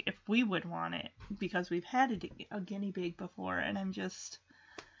 like, if we would want it. Because we've had a guinea pig before. And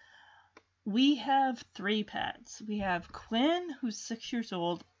we have 3 pets. We have Quinn, who's 6 years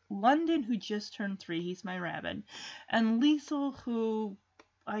old. London, who just turned 3. He's my rabbit. And Liesel, who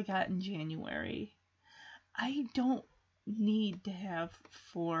I got in January. I don't need to have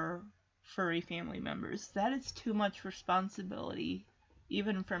 4 furry family members. That is too much responsibility,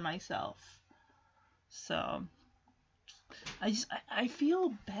 even for myself. So, I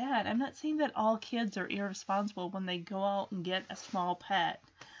feel bad. I'm not saying that all kids are irresponsible when they go out and get a small pet,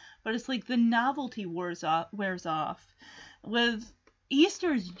 but it's like the novelty wears off. With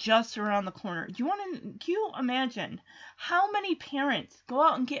Easter's just around the corner. Do you imagine how many parents go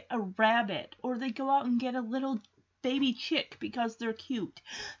out and get a rabbit, or they go out and get a little baby chick because they're cute?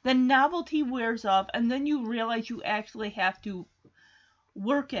 The novelty wears off, and then you realize you actually have to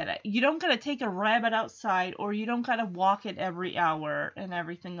work at it. You don't gotta take a rabbit outside, or you don't gotta walk it every hour and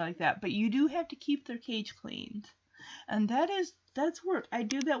everything like that, but you do have to keep their cage cleaned. And that's work. I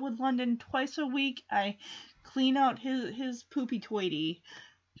do that with London twice a week. I clean out his poopy toity.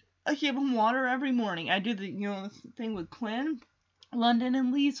 I give him water every morning. I do the thing with Quinn, London,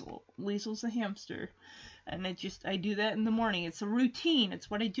 and Liesel. Liesel's a hamster. And I do that in the morning. It's a routine. It's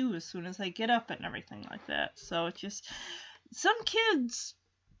what I do as soon as I get up and everything like that. So it's just, some kids,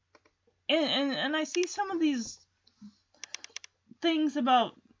 and I see some of these things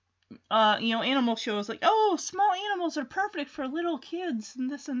about, animal shows, like, oh, small animals are perfect for little kids,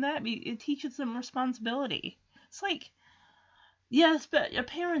 and this and that. It teaches them responsibility. It's like, yes, but a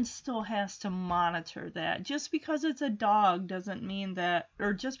parent still has to monitor that. Just because it's a dog doesn't mean that,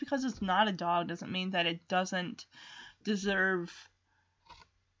 or just because it's not a dog doesn't mean that it doesn't deserve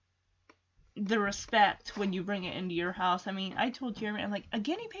the respect when you bring it into your house. I mean, I told Jeremy, I'm like, a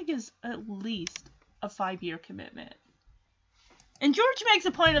guinea pig is at least a 5-year commitment. And George makes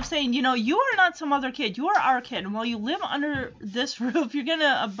a point of saying, you are not some other kid. You are our kid. And while you live under this roof, you're going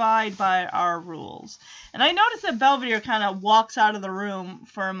to abide by our rules. And I noticed that Belvedere kind of walks out of the room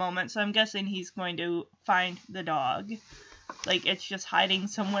for a moment, so I'm guessing he's going to find the dog. Like, it's just hiding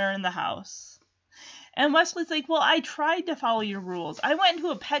somewhere in the house. And Wesley's like, well, I tried to follow your rules. I went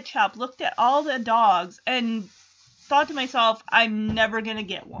into a pet shop, looked at all the dogs, and thought to myself, I'm never going to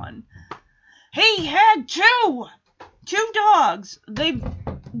get one. He had 2 dogs. They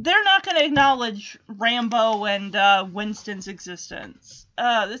they're not going to acknowledge Rambo and Winston's existence.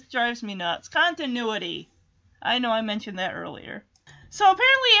 This drives me nuts. Continuity. I know I mentioned that earlier. So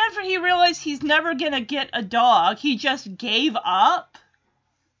apparently after he realized he's never going to get a dog, he just gave up.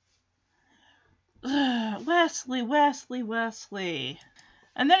 Wesley.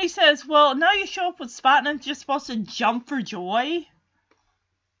 And then he says, well, now you show up with Spot and I'm just supposed to jump for joy?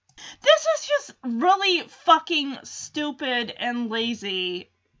 This is just really fucking stupid and lazy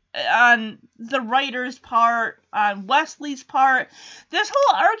on the writer's part, on Wesley's part. This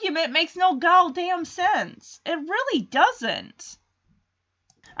whole argument makes no goddamn sense. It really doesn't.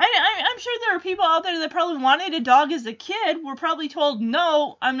 I'm sure there are people out there that probably wanted a dog as a kid, were probably told,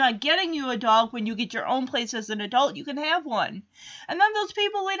 no, I'm not getting you a dog. When you get your own place as an adult, you can have one. And then those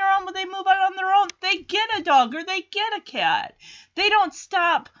people later on, when they move out on their own, they get a dog or they get a cat. They don't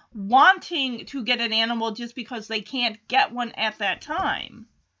stop wanting to get an animal just because they can't get one at that time.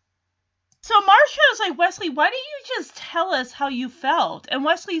 So Marcia is like, Wesley, why didn't you just tell us how you felt? And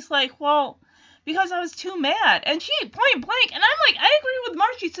Wesley's like, well, because I was too mad. And she, point blank, and I'm like, I agree with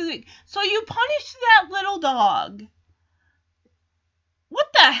Marcia. So you punished that little dog. What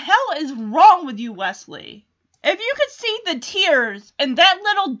the hell is wrong with you, Wesley? If you could see the tears in that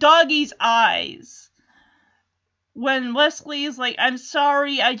little doggy's eyes when Wesley is like, I'm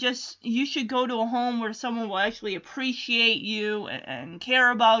sorry, you should go to a home where someone will actually appreciate you and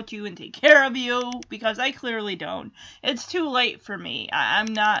care about you and take care of you, because I clearly don't. It's too late for me.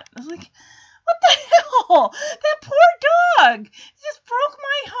 I'm not. I was like, what the hell? That poor dog! It just broke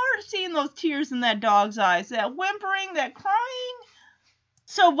my heart seeing those tears in that dog's eyes. That whimpering, that crying.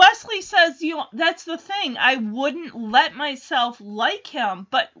 So Wesley says, that's the thing. I wouldn't let myself like him,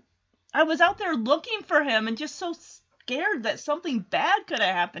 but I was out there looking for him and just so scared that something bad could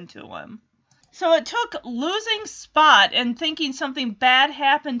have happened to him. So it took losing Spot and thinking something bad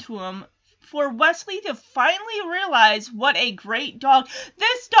happened to him for Wesley to finally realize what a great dog.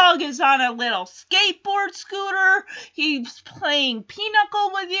 This dog is on a little skateboard scooter. He's playing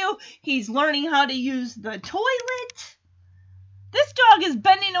pinochle with you. He's learning how to use the toilet. This dog is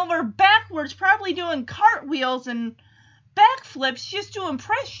bending over backwards, probably doing cartwheels and backflips just to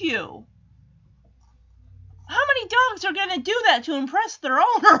impress you. How many dogs are going to do that to impress their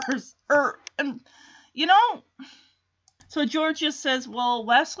owners? So George just says, well,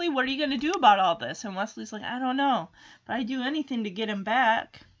 Wesley, what are you going to do about all this? And Wesley's like, I don't know, but I'd do anything to get him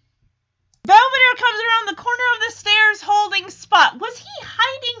back. Belvedere comes around the corner of the stairs holding Spot. Was he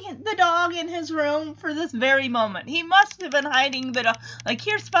hiding the dog in his room for this very moment? He must have been hiding the dog. Like,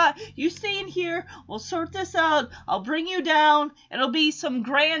 here, Spot, you stay in here. We'll sort this out. I'll bring you down. It'll be some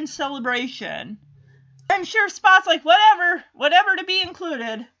grand celebration. I'm sure Spot's like, whatever to be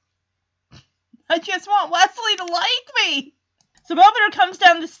included. I just want Wesley to like me. So Belvedere comes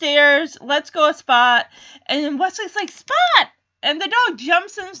down the stairs, lets go of Spot, and then Wesley's like, Spot! And the dog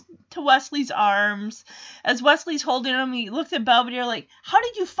jumps into Wesley's arms. As Wesley's holding him, he looks at Belvedere like, how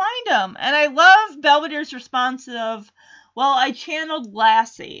did you find him? And I love Belvedere's response of, well, I channeled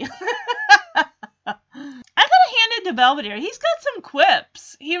Lassie. I gotta hand it to Belvedere. He's got some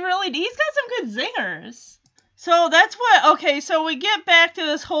quips. He's got some good zingers. So that's so we get back to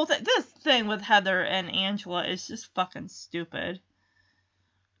this whole thing. This thing with Heather and Angela is just fucking stupid.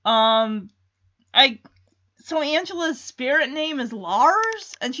 So Angela's spirit name is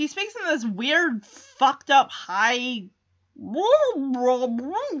Lars, and she speaks in this weird, fucked up, high...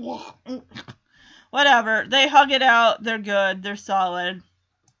 Whatever. They hug it out. They're good. They're solid.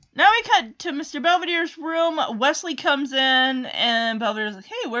 Now we cut to Mr. Belvedere's room. Wesley comes in, and Belvedere's like,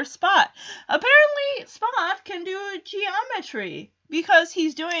 hey, where's Spot? Apparently, Spot can do geometry, because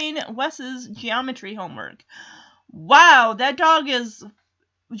he's doing Wes's geometry homework. Wow, that dog is...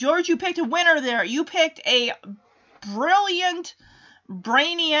 George, you picked a winner there. You picked a brilliant,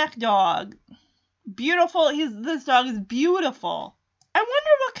 brainiac dog. Beautiful. This dog is beautiful. I wonder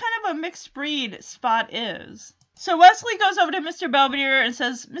what kind of a mixed breed Spot is. So Wesley goes over to Mr. Belvedere and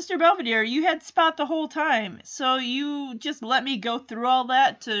says, Mr. Belvedere, you had Spot the whole time, so you just let me go through all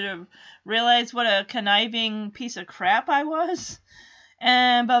that to realize what a conniving piece of crap I was?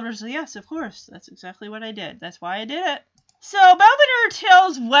 And Belvedere says, yes, of course. That's exactly what I did. That's why I did it. So Belvedere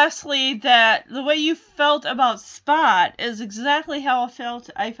tells Wesley that the way you felt about Spot is exactly how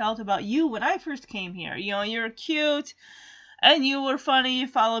I felt about you when I first came here. You know, you're cute, and you were funny, you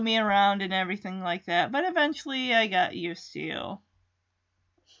followed me around and everything like that, but eventually I got used to you.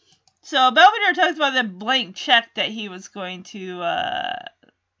 So Belvedere talks about the blank check that he was going to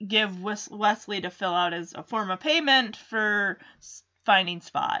give Wesley to fill out as a form of payment for finding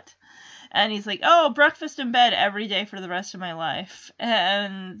Spot. And he's like, oh, breakfast in bed every day for the rest of my life.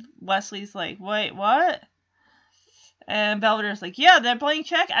 And Wesley's like, wait, what? And Belvedere's like, yeah, that blank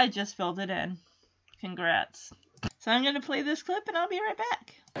check, I just filled it in. Congrats. So I'm going to play this clip and I'll be right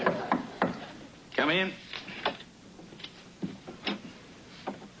back. Come in.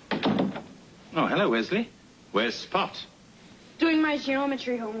 Oh, hello, Wesley. Where's Spot? Doing my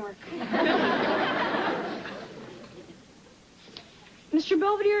geometry homework. Mr.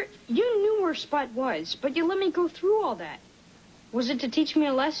 Belvedere, you knew where Spot was, but you let me go through all that. Was it to teach me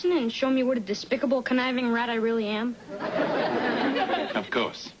a lesson and show me what a despicable, conniving rat I really am? Of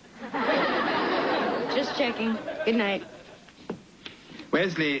course. Just checking. Good night.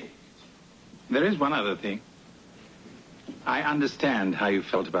 Wesley, there is one other thing. I understand how you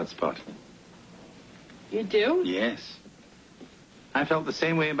felt about Spot. You do? Yes. I felt the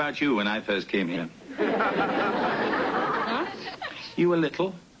same way about you when I first came here. Huh? You were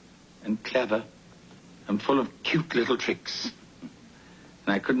little and clever and full of cute little tricks.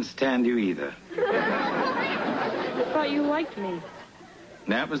 And I couldn't stand you either. I thought you liked me.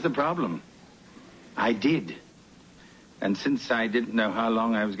 That was the problem. I did. And since I didn't know how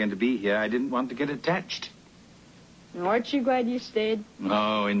long I was going to be here, I didn't want to get attached. Now, aren't you glad you stayed?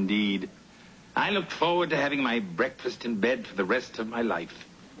 Oh, indeed. I looked forward to having my breakfast in bed for the rest of my life.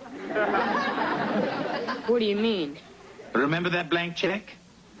 What do you mean? Remember that blank check?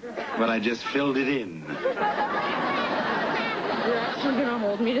 Well, I just filled it in. You're actually gonna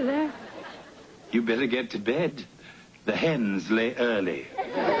hold me to that? You better get to bed. The hens lay early.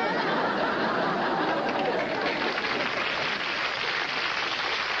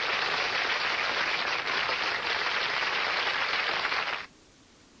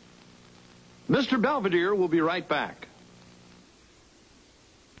 Mr. Belvedere will be right back.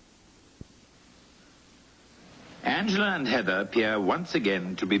 Angela and Heather appear once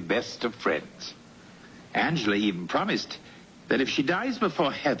again to be best of friends. Angela even promised that if she dies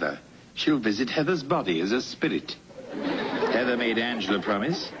before Heather, she'll visit Heather's body as a spirit. Heather made Angela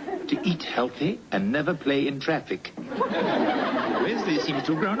promise to eat healthy and never play in traffic. Wesley seems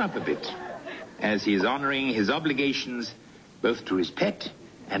to have grown up a bit, as he is honoring his obligations both to his pet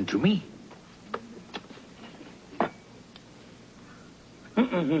and to me.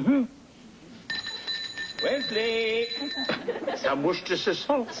 Wesley, some Worcestershire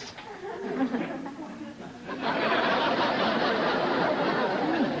sauce.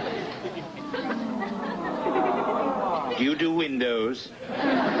 Do you do windows?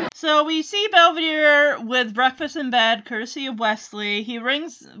 So we see Belvedere with breakfast in bed, courtesy of Wesley.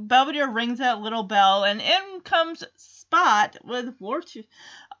 Belvedere rings that little bell, and in comes Spot with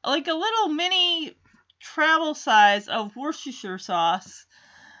like a little mini travel size of Worcestershire sauce.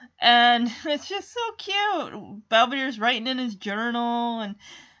 And it's just so cute. Belvedere's writing in his journal and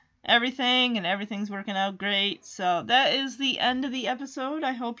everything's working out great. So that is the end of the episode.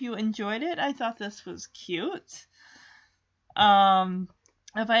 I hope you enjoyed it. I thought this was cute. If I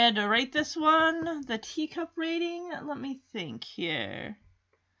had to rate this one, the teacup rating, let me think here.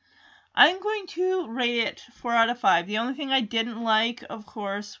 I'm going to rate it 4 out of 5. The only thing I didn't like, of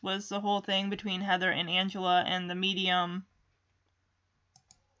course, was the whole thing between Heather and Angela and the medium.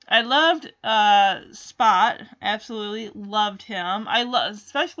 I loved Spot. Absolutely loved him.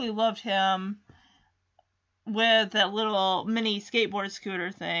 Especially loved him with that little mini skateboard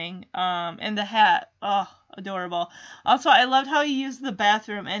scooter thing. And the hat. Oh, adorable. Also, I loved how he used the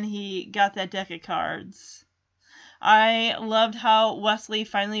bathroom and he got that deck of cards. I loved how Wesley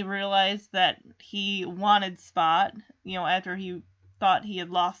finally realized that he wanted Spot, after he thought he had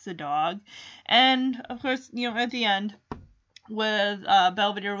lost the dog. And, of course, at the end, with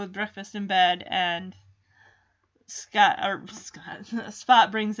Belvedere with breakfast in bed, and Spot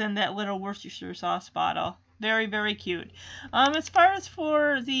brings in that little Worcestershire sauce bottle. Very, very cute. As far as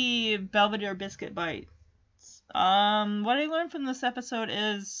for the Belvedere biscuit bites, what I learned from this episode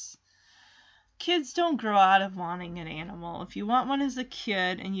is kids don't grow out of wanting an animal. If you want one as a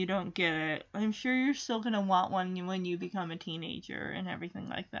kid and you don't get it, I'm sure you're still going to want one when you become a teenager and everything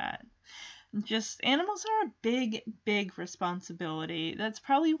like that. Just, animals are a big, big responsibility. That's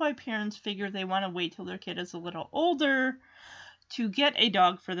probably why parents figure they want to wait till their kid is a little older to get a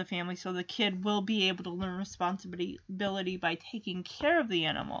dog for the family, so the kid will be able to learn responsibility by taking care of the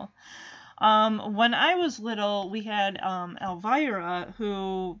animal. When I was little, we had Elvira,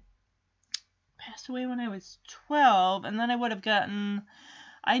 who passed away when I was 12, and then I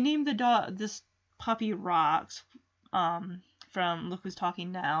named this puppy Rocks, from Look Who's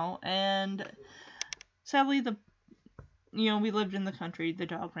Talking Now, and sadly the we lived in the country. The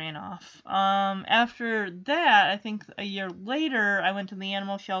dog ran off. After that, I think a year later, I went to the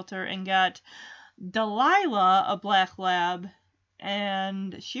animal shelter and got Delilah, a black lab,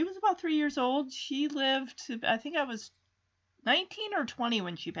 and she was about 3 years old. She lived, I think I was 19 or 20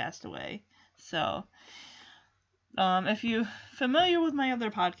 when she passed away. So, if you're familiar with my other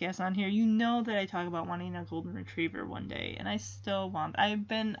podcasts on here, you know that I talk about wanting a golden retriever one day, and I still want. I've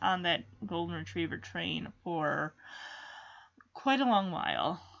been on that golden retriever train for quite a long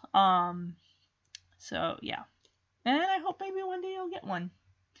while. So yeah, and I hope maybe one day I'll get one.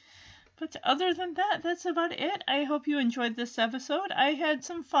 But other than that, that's about it. I hope you enjoyed this episode. I had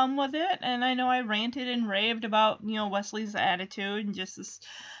some fun with it, and I know I ranted and raved about, Wesley's attitude and just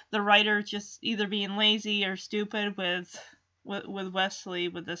the writer just either being lazy or stupid with Wesley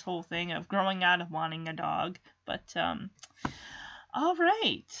with this whole thing of growing out of wanting a dog. But, all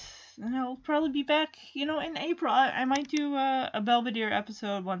right. And I'll probably be back, in April. I might do a Belvedere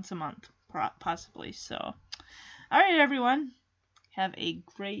episode once a month, possibly. So, all right, everyone. Have a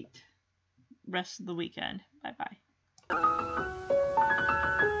great rest of the weekend. Bye-bye.